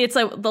maybe it's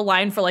like the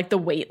line for like the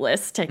wait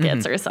list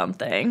tickets or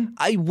something.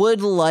 I would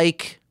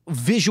like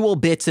visual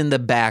bits in the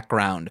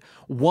background.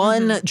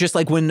 One, just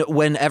like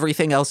when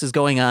everything else is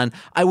going on,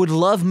 I would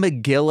love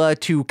Megilla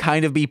to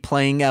kind of be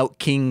playing out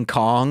King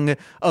Kong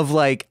of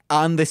like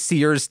on the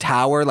Sears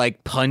Tower,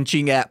 like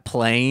punching at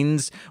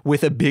planes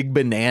with a big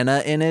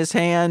banana in his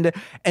hand.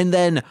 And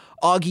then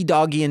Augie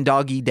Doggy and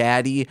Doggy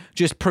Daddy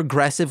just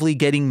progressively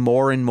getting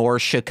more and more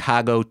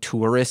Chicago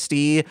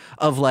touristy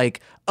of like,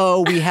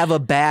 oh, we have a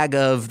bag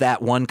of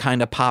that one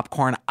kind of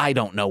popcorn. I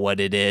don't know what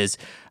it is.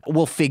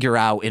 We'll figure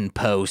out in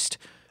post.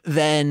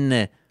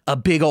 Then a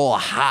big old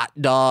hot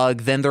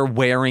dog. Then they're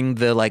wearing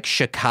the like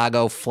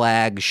Chicago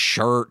flag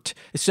shirt.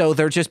 So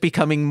they're just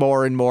becoming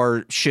more and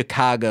more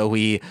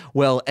Chicago-y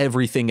while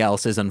everything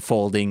else is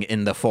unfolding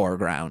in the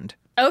foreground.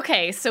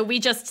 Okay, so we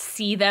just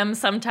see them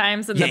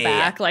sometimes in the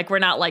back. Yeah. Like, we're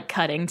not like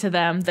cutting to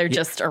them. They're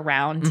just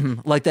around.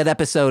 Mm-hmm. Like that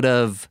episode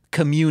of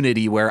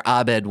Community where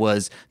Abed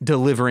was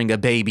delivering a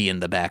baby in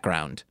the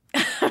background.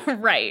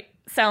 Right.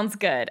 Sounds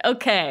good.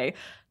 Okay.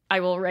 I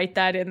will write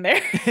that in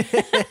there.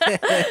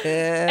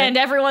 And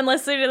everyone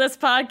listening to this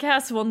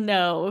podcast will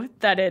know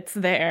that it's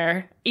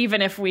there,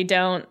 even if we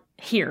don't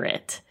hear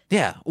it.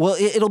 Yeah, well,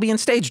 it'll be in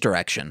stage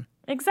direction.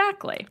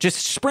 Exactly.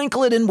 Just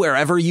sprinkle it in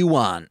wherever you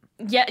want.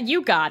 Yeah,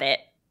 you got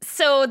it.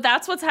 So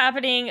that's what's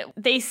happening.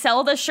 They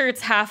sell the shirts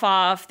half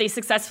off. They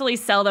successfully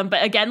sell them.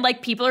 But again,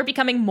 like, people are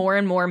becoming more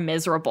and more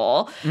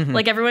miserable. Mm-hmm.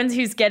 Like, everyone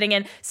who's getting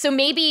in. So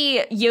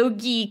maybe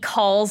Yogi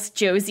calls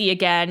Josie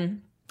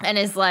again and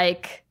is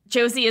like,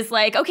 Josie is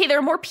like, okay, there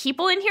are more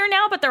people in here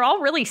now, but they're all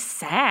really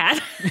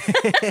sad.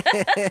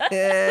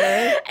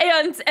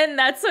 and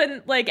that's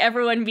when like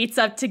everyone meets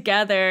up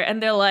together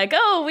and they're like,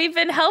 oh, we've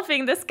been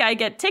helping this guy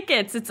get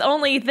tickets. It's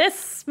only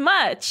this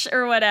much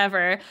or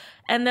whatever.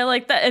 And they're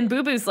like that. And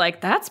Boo Boo's like,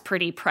 that's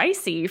pretty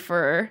pricey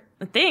for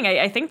the thing.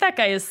 I think that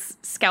guy is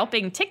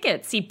scalping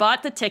tickets. He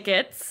bought the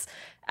tickets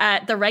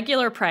at the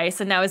regular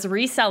price and now is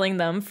reselling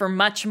them for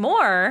much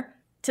more,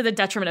 to the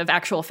detriment of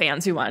actual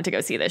fans who wanted to go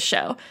see this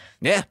show.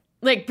 Yeah.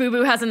 Like, Boo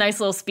Boo has a nice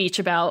little speech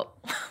about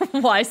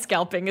why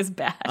scalping is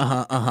bad.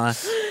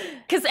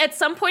 Because at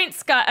some point,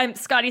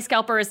 Scotty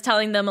Scalper is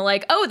telling them,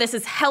 like, oh, this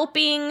is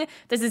helping.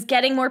 This is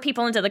getting more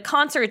people into the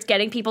concert. It's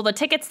getting people the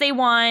tickets they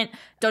want.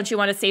 Don't you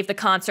want to save the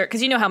concert?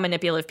 Because you know how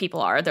manipulative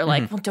people are. They're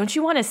like, well, don't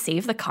you want to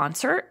save the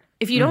concert?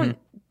 If you don't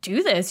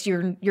do this,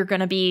 you're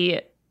going to be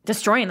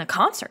destroying the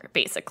concert,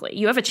 basically.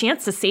 You have a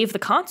chance to save the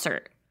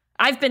concert.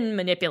 I've been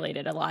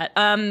manipulated a lot.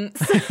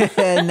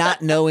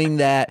 Not knowing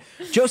that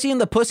Josie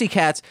and the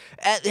Pussycats,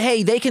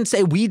 hey, they can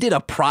say we did a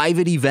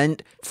private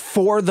event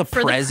for the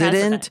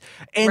president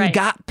and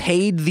got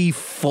paid the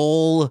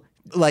full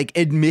like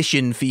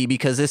admission fee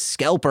because this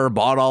scalper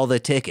bought all the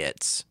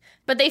tickets.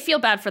 But they feel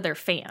bad for their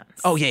fans.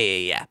 Oh,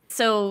 yeah.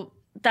 So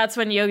that's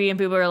when Yogi and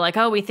Boo Boo are like,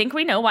 oh, we think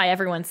we know why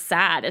everyone's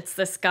sad. It's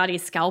the Scotty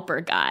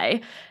Scalper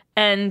guy.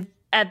 And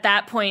at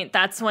that point,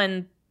 that's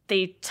when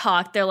they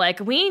talk. They're like,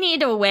 we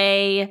need a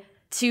way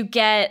to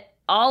get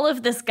all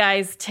of this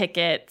guy's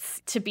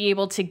tickets to be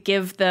able to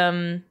give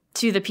them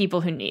to the people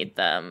who need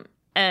them.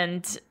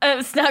 And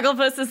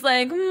Snagglepuss is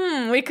like,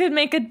 we could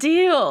make a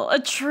deal, a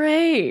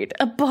trade,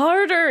 a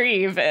barter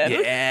even.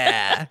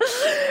 Yeah.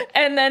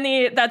 And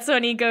then that's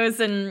when he goes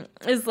and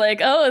is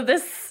like, oh,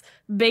 this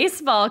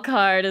baseball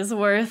card is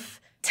worth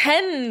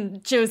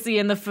 10 Josie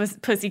and the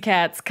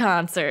Pussycats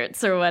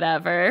concerts or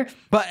whatever.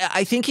 But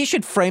I think he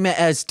should frame it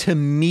as, to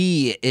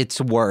me, it's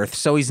worth.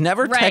 So he's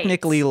never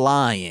technically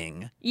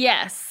lying.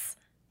 Yes.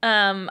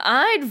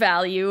 I'd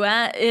value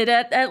it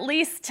at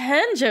least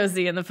 10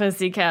 Josie and the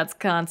Pussycats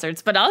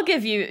concerts, but I'll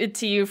give it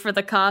to you for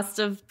the cost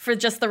for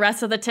just the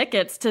rest of the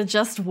tickets to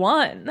just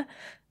one.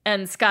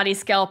 And Scotty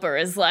Scalper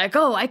is like,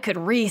 oh, I could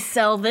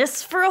resell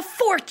this for a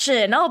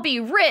fortune. I'll be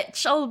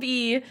rich. I'll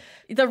be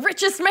the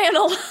richest man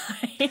alive.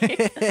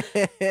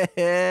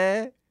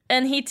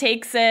 And he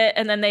takes it,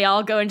 and then they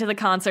all go into the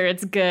concert.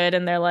 It's good,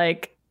 and they're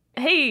like,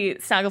 hey,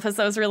 Snagglepuss,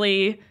 that was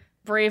really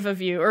brave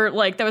of you, or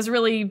like, that was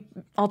really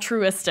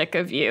altruistic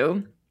of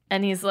you.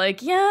 And he's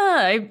like,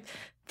 yeah,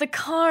 the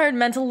card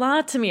meant a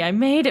lot to me. I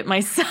made it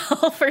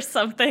myself, or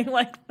something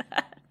like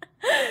that.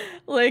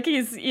 Like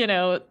he's,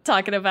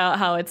 talking about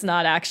how it's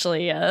not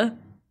actually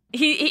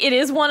it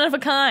is one of a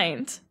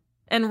kind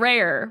and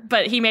rare,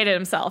 but he made it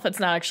himself. It's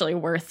not actually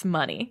worth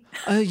money.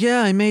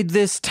 Yeah, I made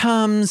this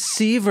Tom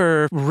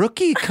Seaver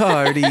rookie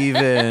card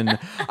even.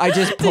 I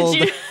just pulled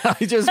you up.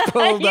 just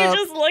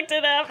looked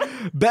it up.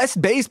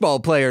 Best baseball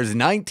players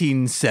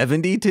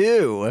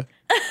 1972.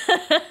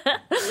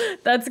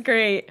 That's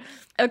great.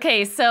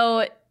 Okay,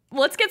 so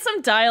let's get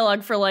some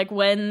dialogue for like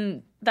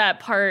when that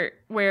part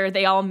where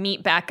they all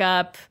meet back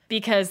up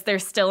because they're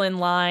still in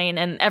line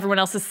and everyone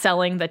else is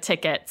selling the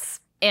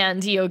tickets.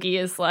 And Yogi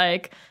is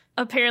like,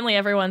 apparently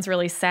everyone's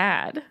really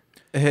sad.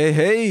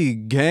 Hey,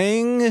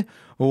 gang.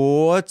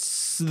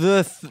 What's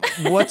the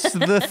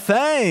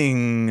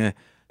thing?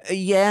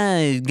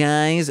 Yeah,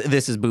 guys.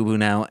 This is Boo Boo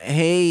now.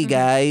 Hey,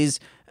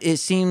 guys. It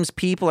seems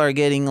people are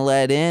getting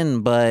let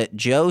in, but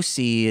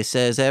Josie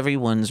says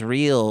everyone's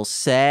real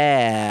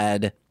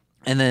sad.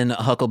 And then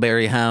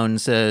Huckleberry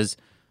Hound says,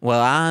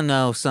 well, I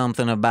know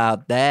something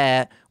about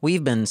that.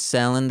 We've been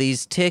selling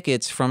these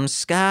tickets from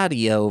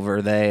Scotty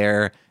over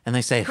there. And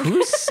they say,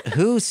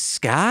 who's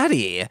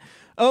Scotty?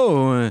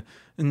 Oh,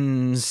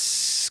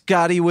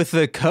 Scotty with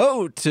the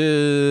coat.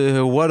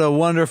 What a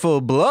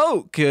wonderful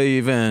bloke,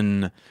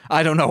 even.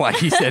 I don't know why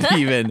he said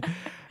even.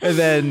 And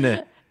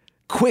then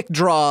Quick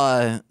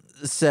Draw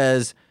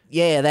says,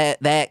 yeah,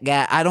 that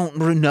guy, I don't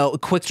know.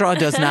 Quick Draw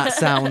does not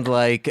sound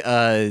like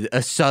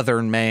a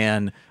Southern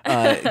man.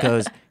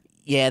 Goes,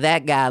 yeah,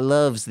 that guy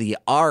loves the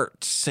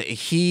arts.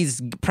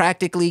 He's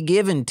practically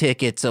giving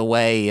tickets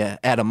away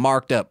at a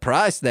marked up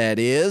price, that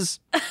is.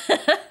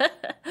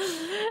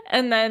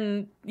 And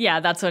then, yeah,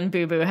 that's when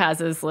Boo Boo has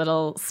his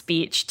little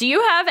speech. Do you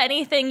have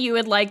anything you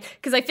would like?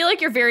 Because I feel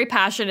like you're very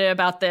passionate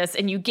about this,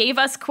 and you gave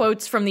us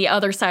quotes from the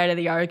other side of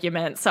the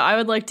argument. So I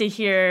would like to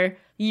hear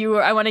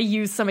I want to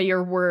use some of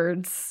your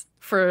words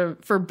for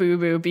Boo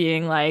Boo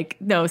being like,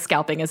 no,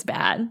 scalping is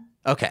bad.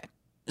 Okay.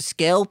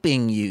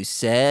 Scalping, you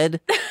said?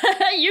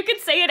 You could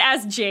say it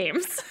as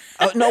James.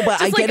 Oh, no,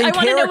 but I get in character.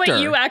 I want to know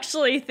what you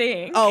actually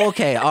think. Oh,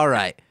 okay. All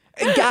right.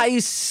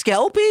 Guys,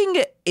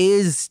 scalping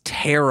is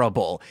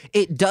terrible.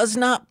 It does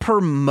not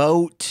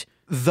promote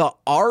the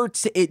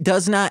arts. It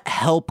does not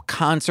help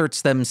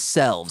concerts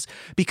themselves,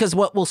 because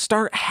what will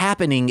start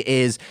happening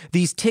is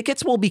these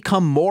tickets will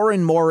become more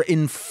and more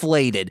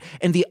inflated.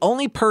 And the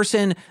only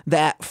person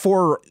that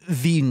for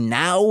the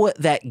now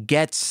that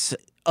gets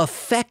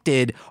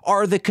affected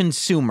are the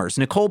consumers.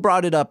 Nicole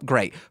brought it up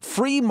great.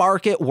 Free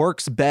market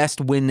works best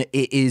when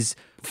it is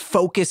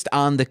focused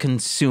on the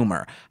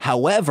consumer.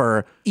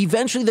 However,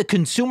 eventually the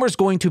consumer is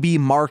going to be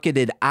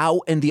marketed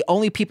out, and the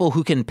only people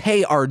who can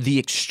pay are the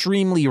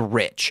extremely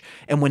rich.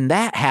 And when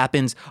that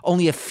happens,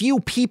 only a few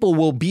people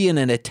will be in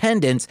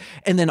attendance,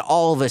 and then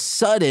all of a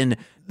sudden,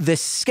 the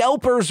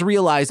scalpers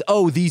realize,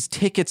 oh, these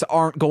tickets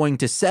aren't going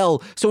to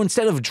sell. So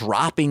instead of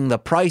dropping the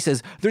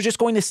prices, they're just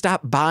going to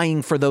stop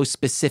buying for those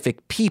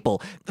specific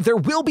people. There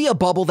will be a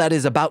bubble that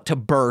is about to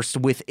burst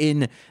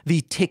within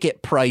the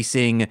ticket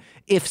pricing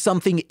if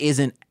something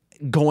isn't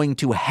going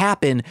to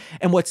happen.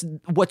 And what's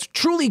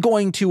truly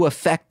going to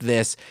affect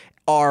this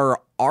are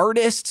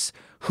artists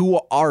who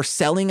are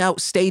selling out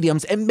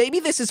stadiums. And maybe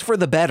this is for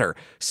the better.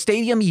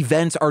 Stadium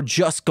events are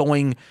just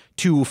going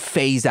to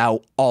phase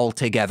out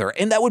altogether.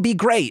 And that would be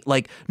great.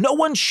 Like, no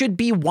one should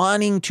be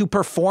wanting to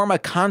perform a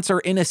concert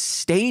in a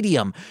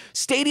stadium.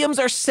 Stadiums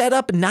are set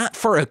up not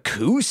for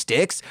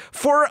acoustics,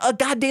 for a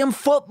goddamn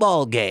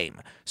football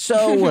game.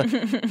 So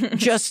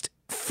just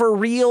for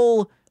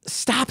real,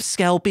 stop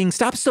scalping,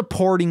 stop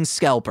supporting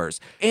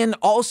scalpers. And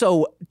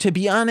also, to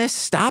be honest,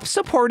 stop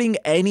supporting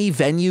any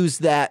venues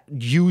that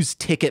use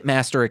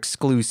Ticketmaster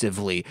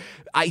exclusively.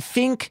 I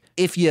think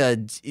if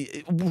you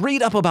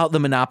read up about the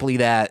monopoly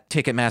that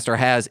Ticketmaster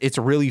has, it's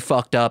really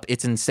fucked up.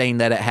 It's insane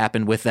that it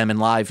happened with them in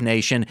Live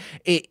Nation.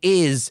 It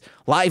is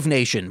Live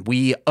Nation.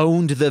 We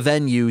owned the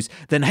venues.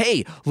 Then,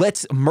 hey,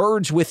 let's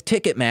merge with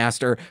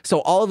Ticketmaster.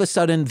 So all of a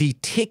sudden, the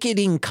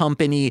ticketing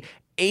company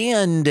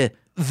and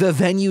the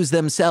venues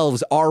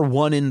themselves are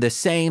one and the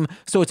same.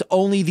 So it's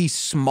only the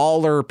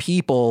smaller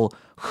people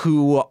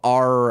who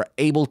are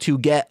able to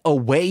get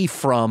away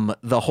from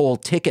the whole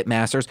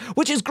Ticketmasters,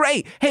 which is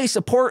great. Hey,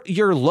 support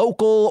your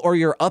local or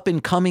your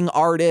up-and-coming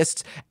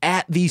artists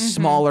at these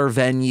smaller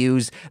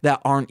venues that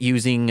aren't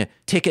using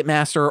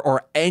Ticketmaster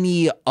or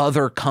any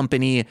other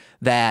company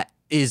that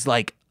is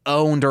like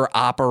owned or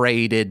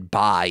operated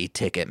by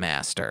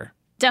Ticketmaster.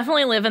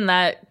 Definitely living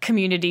that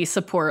community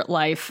support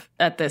life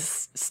at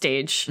this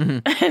stage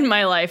in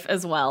my life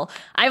as well.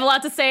 I have a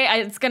lot to say.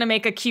 It's going to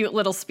make a cute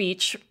little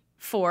speech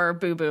for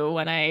Boo Boo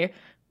when I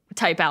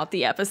type out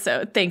the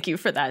episode. Thank you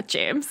for that,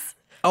 James.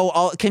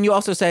 Oh, can you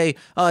also say,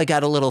 oh, I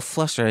got a little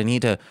flustered. I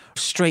need to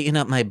straighten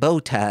up my bow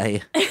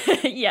tie.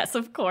 Yes,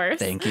 of course.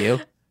 Thank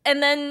you.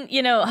 And then,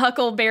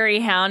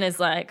 Huckleberry Hound is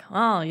like,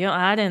 oh,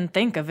 I didn't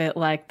think of it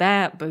like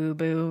that, Boo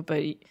Boo,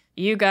 but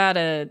you got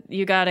a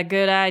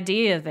good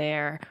idea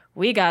there.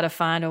 We got to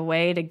find a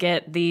way to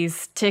get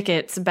these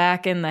tickets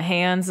back in the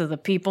hands of the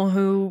people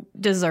who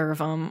deserve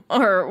them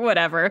or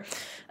whatever.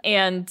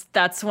 And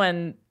that's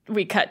when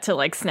we cut to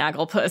like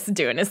Snagglepuss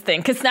doing his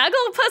thing, because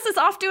Snagglepuss is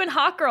off doing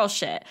hot girl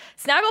shit.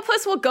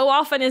 Snagglepuss will go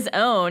off on his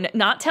own,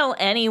 not tell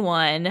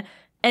anyone,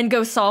 and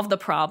go solve the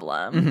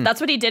problem.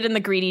 That's what he did in the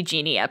Greedy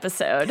Genie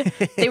episode.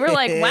 They were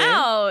like,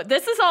 wow,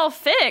 this is all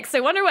fixed. I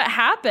wonder what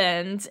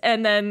happened.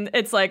 And then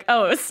it's like,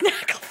 oh, it was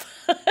Snagglepuss.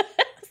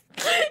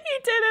 He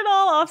did it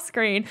all off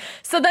screen.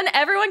 So then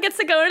everyone gets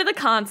to go to the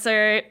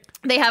concert.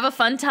 They have a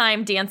fun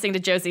time dancing to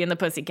Josie and the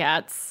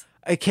Pussycats.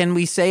 Can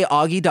we say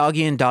Augie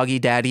Doggy and Doggy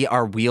Daddy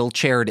are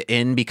wheelchaired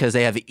in because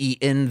they have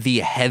eaten the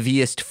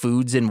heaviest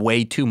foods and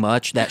way too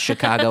much that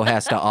Chicago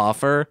has to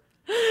offer?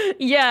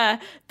 Yeah,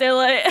 they're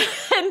like,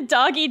 and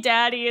Doggy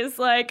Daddy is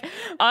like,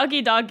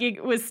 Augie Doggy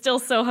was still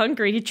so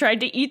hungry, he tried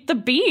to eat the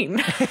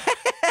bean.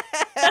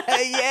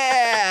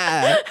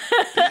 Yeah.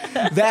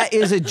 That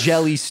is a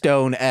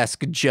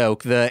Jellystone-esque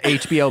joke, the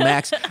HBO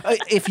Max.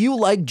 If you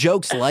like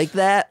jokes like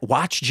that,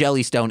 watch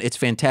Jellystone. It's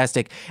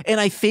fantastic. And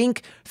I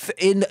think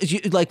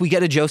we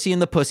get a Josie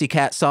and the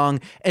Pussycat song,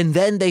 and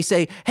then they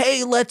say,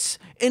 hey, let's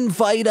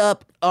invite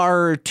up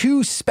our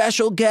two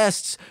special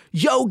guests,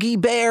 Yogi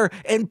Bear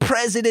and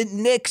President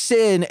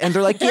Nixon. And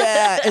they're like,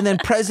 yeah. And then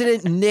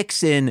President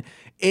Nixon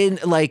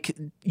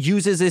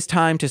uses his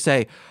time to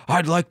say,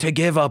 I'd like to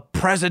give a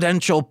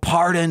presidential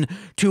pardon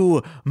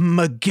to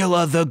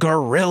Magilla the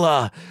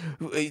gorilla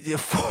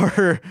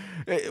for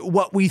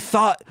what we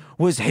thought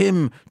was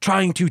him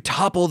trying to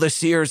topple the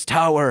Sears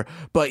Tower,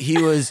 but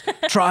he was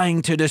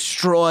trying to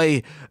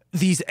destroy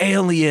these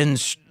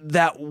aliens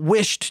that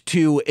wished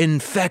to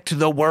infect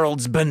the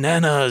world's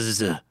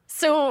bananas.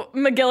 So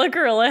Magilla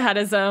Gorilla had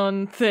his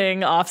own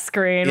thing off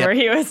screen where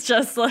he was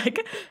just like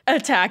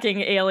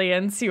attacking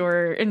aliens who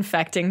were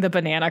infecting the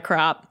banana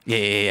crop.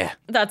 Yeah.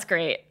 That's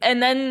great.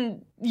 And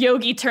then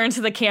Yogi turns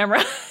to the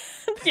camera.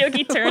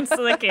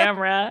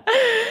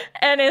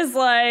 And is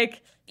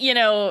like,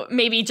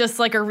 maybe just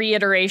like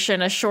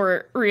a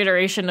short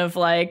reiteration of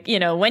like,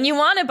 when you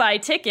want to buy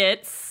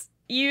tickets,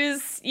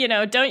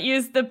 don't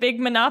use the big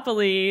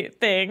monopoly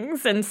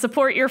things and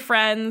support your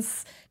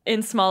friends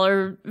in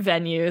smaller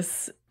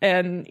venues.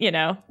 And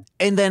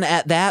then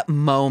at that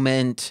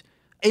moment,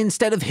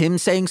 instead of him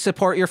saying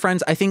support your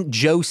friends, I think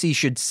Josie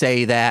should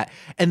say that.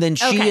 And then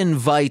she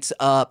invites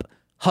up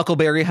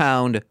Huckleberry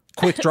Hound,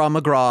 Quick Draw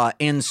McGraw,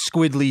 and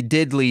Squiddly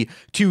Diddly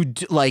to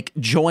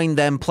join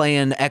them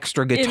playing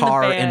extra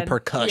guitar and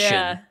percussion.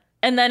 Yeah.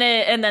 And then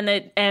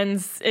it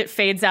ends, it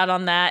fades out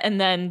on that,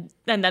 and then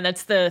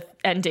it's the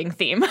ending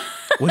theme.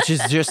 Which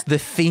is just the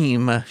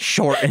theme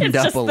shortened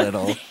up a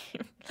little.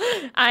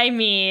 I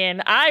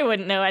mean, I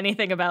wouldn't know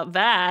anything about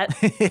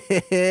that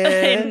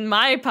in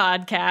my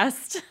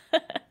podcast.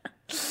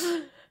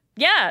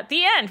 Yeah,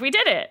 the end. We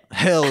did it.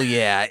 Hell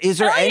yeah. Is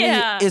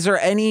there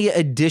any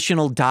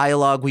additional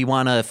dialogue we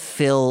want to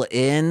fill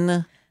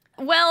in?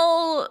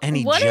 Well,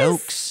 any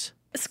jokes?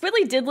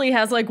 Squiddly Diddly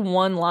has like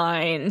one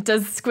line.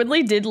 Does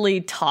Squiddly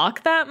Diddly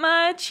talk that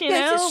much?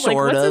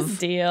 What's his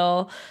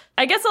deal?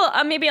 I guess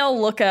maybe I'll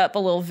look up a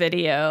little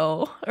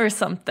video or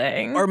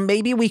something. Or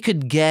maybe we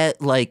could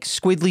get like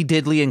Squiddly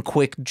Diddly and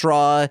Quick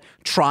Draw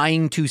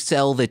trying to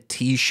sell the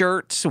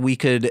t-shirts. We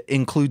could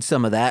include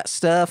some of that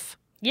stuff.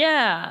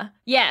 Yeah.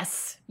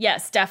 Yes,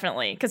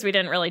 definitely. Because we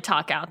didn't really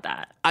talk out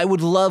that. I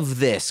would love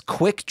this.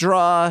 Quick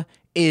Draw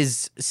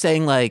is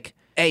saying like,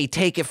 hey,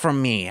 take it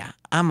from me.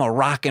 I'm a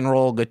rock and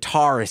roll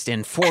guitarist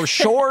and for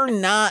sure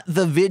not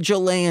the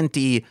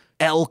vigilante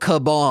El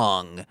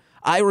Kabong.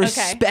 I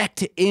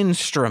respect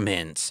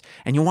instruments.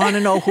 And you want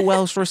to know who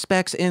else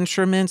respects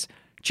instruments?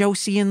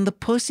 Josie and the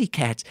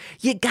Pussycats.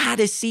 You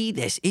gotta see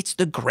this. It's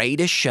the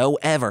greatest show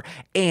ever.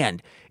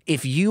 And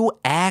if you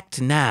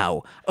act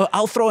now,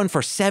 I'll throw in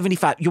for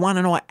 75. You want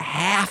to know what?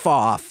 Half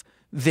off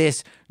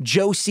this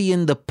Josie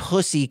and the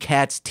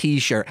Pussycats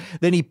t-shirt.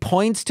 Then he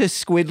points to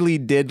Squiddly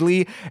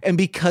Diddly, and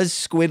because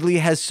Squiddly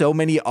has so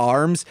many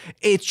arms,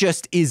 it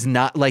just is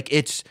not like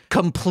it's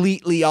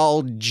completely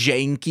all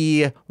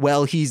janky.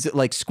 Well, he's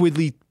like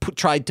Squiddly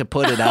tried to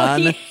put it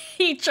on.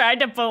 He tried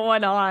to put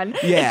one on.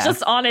 Yeah. It's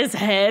just on his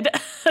head.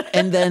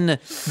 And then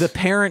the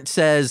parent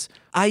says,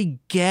 I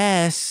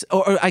guess,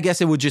 or I guess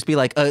it would just be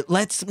like,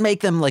 let's make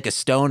them like a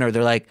stoner.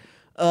 They're like,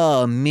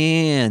 oh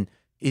man,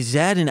 is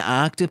that an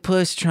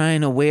octopus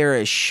trying to wear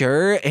a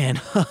shirt? And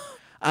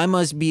I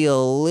must be a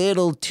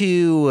little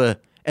too,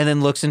 and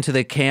then looks into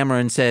the camera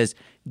and says,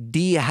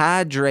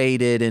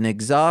 dehydrated and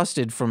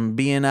exhausted from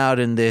being out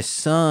in this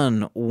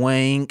sun,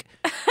 wank.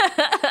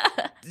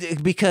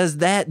 Because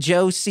that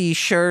Josie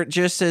shirt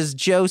just says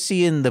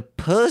Josie and the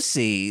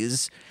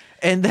Pussies.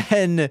 And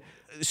then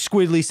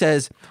Squiddly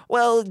says,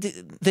 well,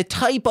 the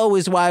typo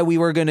is why we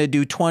were going to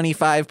do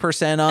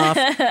 25% off,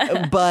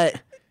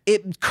 but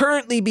it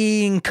currently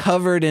being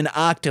covered in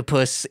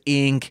octopus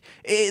ink,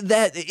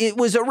 it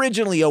was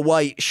originally a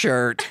white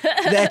shirt.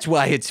 That's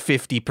why it's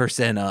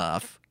 50%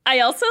 off.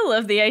 I also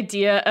love the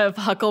idea of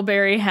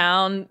Huckleberry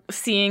Hound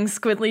seeing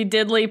Squiddly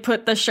Diddly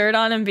put the shirt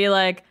on and be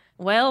like,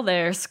 well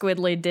there,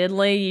 Squiddly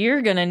Diddly,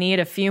 you're going to need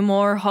a few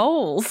more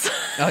holes.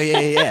 Oh,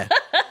 yeah.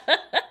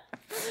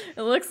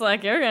 It looks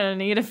like you're going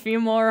to need a few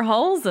more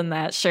holes in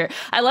that shirt.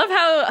 I love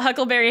how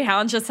Huckleberry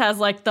Hound just has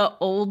like the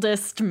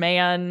oldest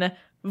man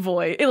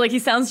voice. Like he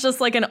sounds just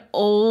like an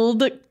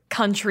old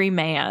country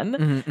man.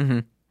 Mm-hmm.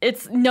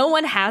 It's no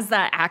one has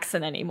that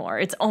accent anymore.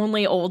 It's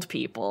only old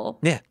people.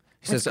 Yeah.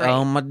 He says, great.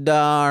 oh my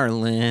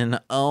darling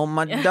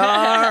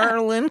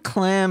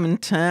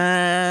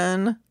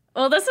Clementine.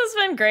 Well, this has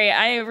been great.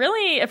 I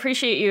really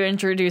appreciate you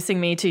introducing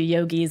me to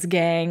Yogi's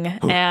gang,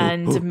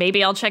 and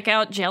maybe I'll check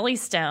out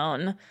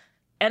Jellystone.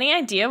 Any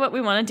idea what we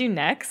want to do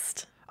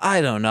next?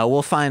 I don't know.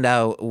 We'll find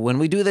out when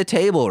we do the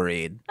table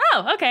read.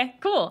 Oh, okay,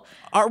 cool.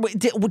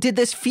 Did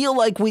this feel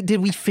like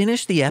did we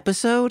finish the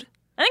episode?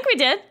 I think we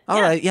did.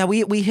 All right. Yeah,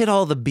 we hit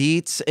all the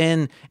beats,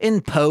 and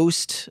in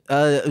post,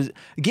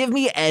 give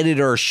me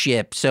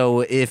editorship.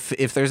 So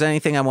if there's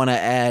anything I want to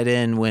add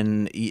in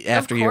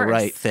after you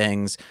write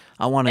things,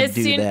 I want to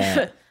do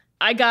that.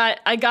 I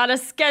got a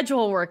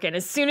schedule working.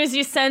 As soon as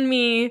you send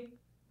me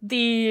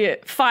the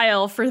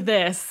file for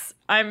this,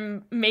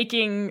 I'm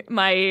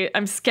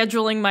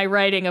scheduling my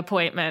writing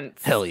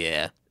appointments. Hell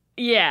yeah.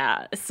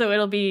 Yeah, so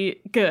it'll be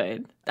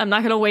good. I'm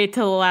not going to wait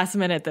till the last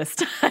minute this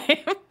time.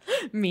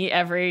 Me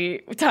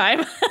every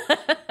time.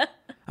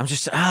 I'm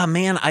just,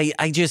 man,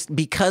 I just,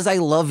 because I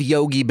love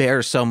Yogi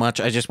Bear so much,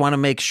 I just want to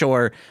make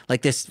sure,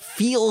 like, it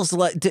feels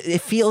like,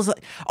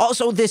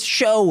 also this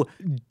show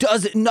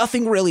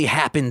nothing really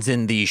happens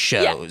in these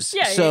shows.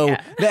 Yeah.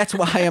 That's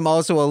why I'm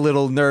also a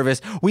little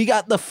nervous. We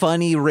got the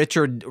funny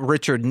Richard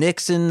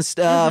Nixon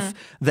stuff.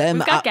 Mm-hmm.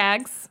 We've got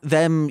gags.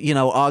 Them,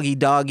 Augie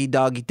Doggy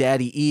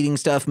Daddy eating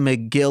stuff.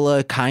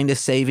 McGilla kind of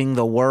saving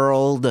the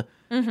world.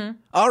 Mm-hmm.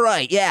 All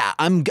right, yeah,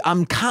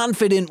 I'm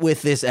confident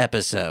with this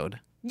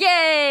episode.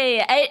 Yay!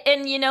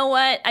 And you know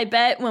what? I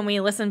bet when we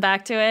listen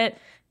back to it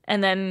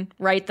and then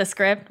write the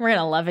script, we're going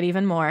to love it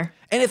even more.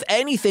 And if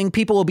anything,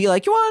 people will be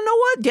like, you want to know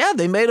what? Yeah,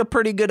 they made a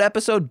pretty good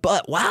episode,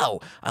 but wow,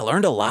 I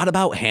learned a lot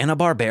about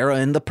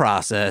Hanna-Barbera in the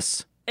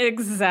process.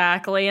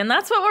 Exactly. And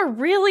that's what we're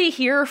really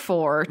here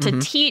for, to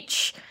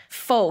teach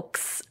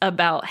folks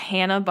about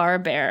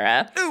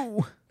Hanna-Barbera.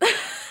 Ooh.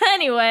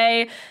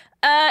 Anyway,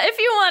 if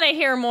you want to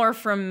hear more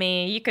from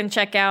me, you can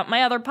check out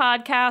my other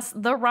podcast,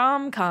 The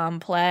Rom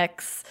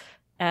Complex.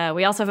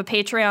 We also have a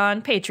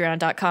Patreon,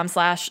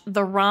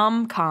 patreon.com/The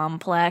Rom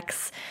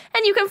Complex.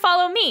 And you can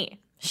follow me,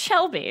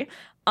 Shelby,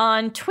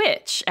 on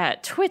Twitch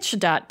at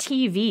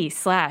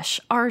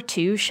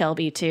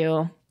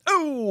twitch.tv/R2Shelby2.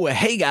 Oh,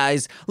 hey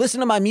guys, listen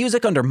to my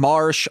music under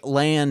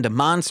Marshland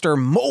Monster,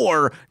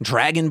 more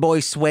Dragon Boy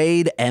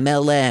Suede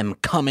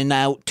MLM coming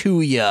out to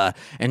ya.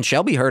 And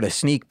Shelby heard a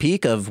sneak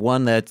peek of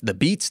one that the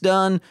beat's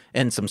done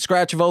and some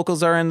scratch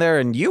vocals are in there,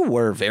 and you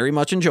were very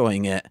much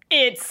enjoying it.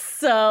 It's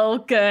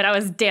so good. I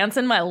was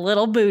dancing my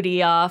little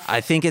booty off.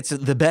 I think it's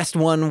the best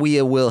one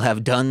we will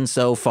have done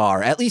so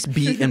far, at least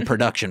beat and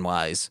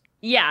production-wise.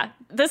 Yeah,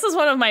 this is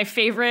one of my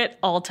favorite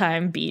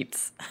all-time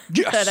beats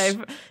yes.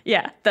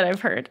 that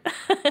I've heard.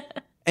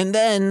 And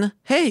then,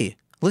 hey,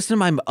 Listen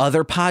to my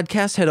other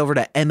podcasts. Head over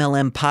to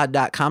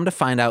mlmpod.com to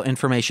find out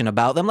information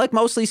about them, like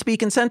Mostly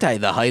Speaking Sentai,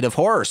 The Height of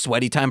Horror,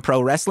 Sweaty Time Pro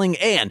Wrestling,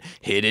 and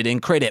Hit It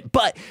and Crit It.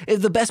 But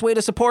if the best way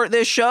to support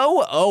this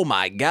show, oh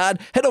my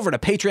God, head over to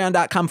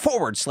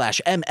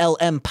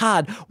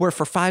patreon.com/mlmpod, where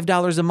for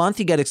 $5 a month,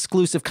 you get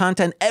exclusive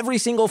content every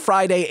single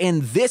Friday.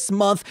 And this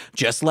month,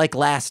 just like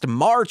last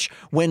March,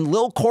 when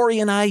Lil Corey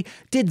and I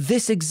did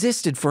This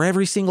Existed for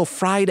every single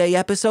Friday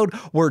episode,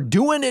 we're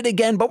doing it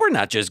again, but we're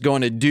not just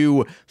going to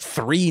do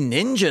 3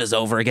 ninjas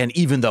over again,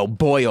 even though,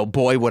 boy, oh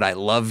boy, would I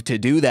love to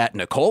do that.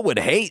 Nicole would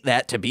hate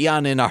that to be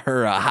on in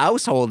her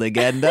household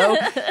again, though.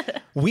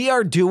 We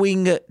are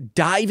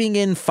diving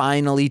in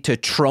finally to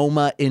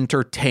Trauma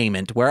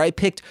Entertainment, where I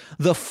picked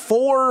the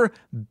 4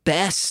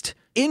 best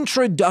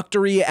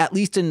introductory, at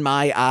least in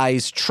my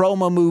eyes,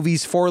 trauma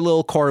movies for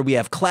Lil Corey. We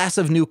have Class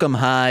of Nukem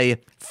High,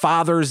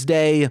 Father's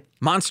Day,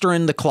 Monster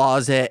in the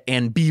Closet,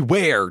 and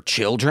Beware,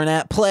 Children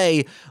at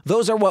Play.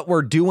 Those are what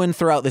we're doing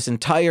throughout this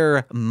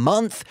entire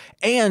month.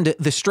 And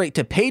the straight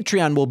to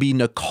Patreon will be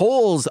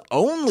Nicole's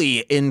only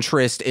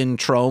interest in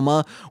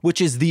trauma, which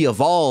is The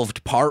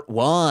Evolved Part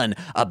 1,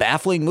 a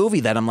baffling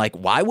movie that I'm like,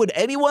 why would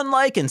anyone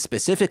like? And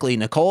specifically,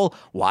 Nicole,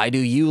 why do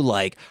you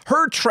like?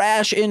 Her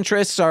trash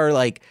interests are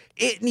like,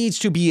 it needs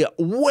to be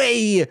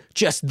way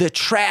just the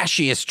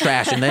trashiest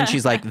trash. And then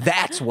she's like,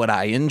 that's what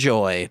I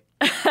enjoy.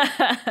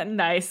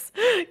 Nice.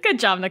 Good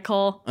job,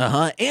 Nicole.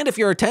 And if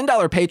you're a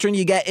 $10 patron,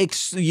 you get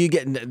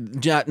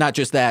not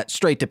just that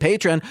straight to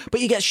Patreon,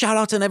 but you get shout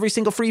outs on every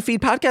single free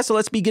feed podcast. So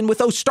let's begin with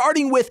those,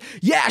 starting with,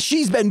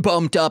 she's been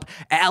bumped up,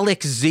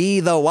 Alex Z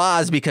the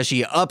Waz, because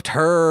she upped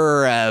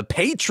her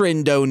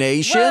patron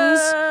donations.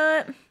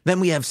 What? Then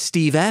we have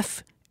Steve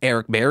F.,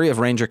 Eric Berry of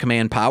Ranger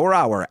Command Power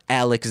Hour,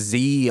 Alex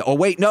Z. Oh,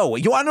 wait, no.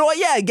 You want to know what?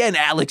 Yeah, again,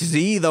 Alex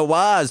Z, the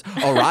Waz.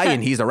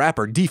 Orion, he's a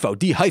rapper. Defo,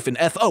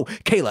 D-F-O.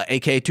 Kayla,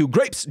 aka 2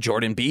 Grapes.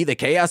 Jordan B, the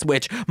Chaos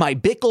Witch. My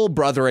Bickle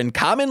brother in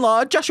common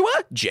law, Joshua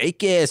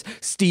Jakis.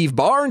 Steve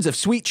Barnes of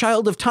Sweet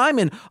Child of Time.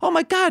 And, oh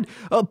my God,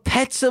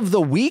 Pets of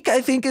the Week,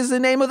 I think is the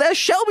name of that.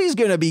 Shelby's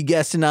going to be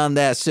guesting on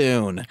that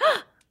soon.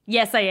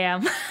 Yes, I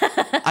am.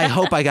 I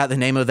hope I got the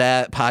name of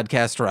that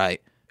podcast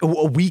right.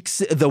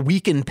 The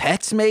Week in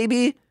Pets,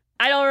 maybe?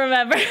 I don't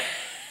remember.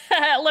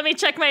 Let me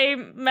check my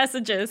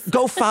messages.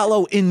 Go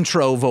follow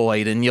Intro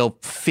Void and you'll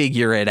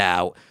figure it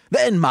out.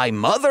 Then my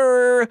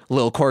mother,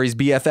 Lil Corey's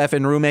BFF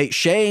and roommate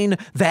Shane,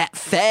 That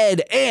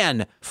Fed,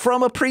 and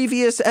from a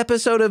previous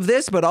episode of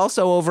this, but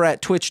also over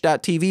at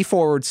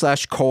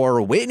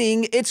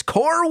twitch.tv/Corwinning, it's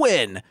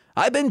Corwin.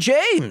 I've been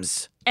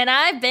James. And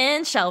I've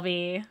been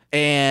Shelby.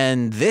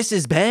 And this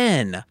has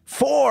been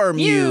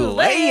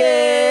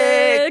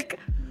Formulaic.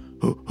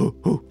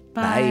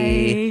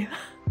 Bye.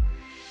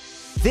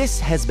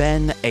 This has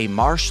been a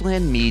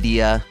Marshland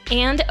Media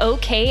and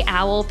OK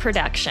Owl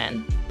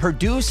production.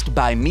 Produced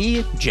by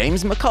me,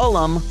 James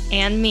McCullum.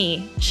 And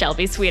me,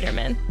 Shelby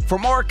Sweeterman. For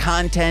more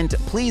content,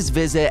 please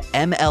visit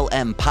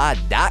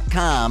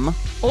mlmpod.com.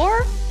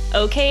 Or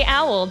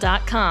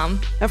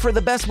okowl.com. And for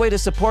the best way to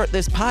support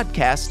this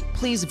podcast,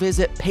 please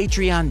visit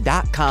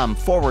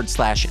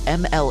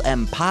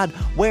patreon.com/mlmpod,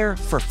 where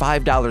for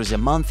 $5 a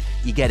month,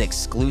 you get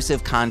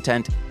exclusive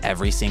content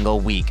every single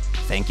week.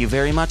 Thank you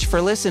very much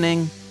for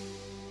listening.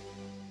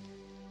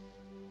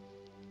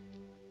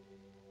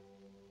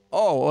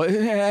 Oh,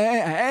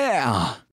 yeah.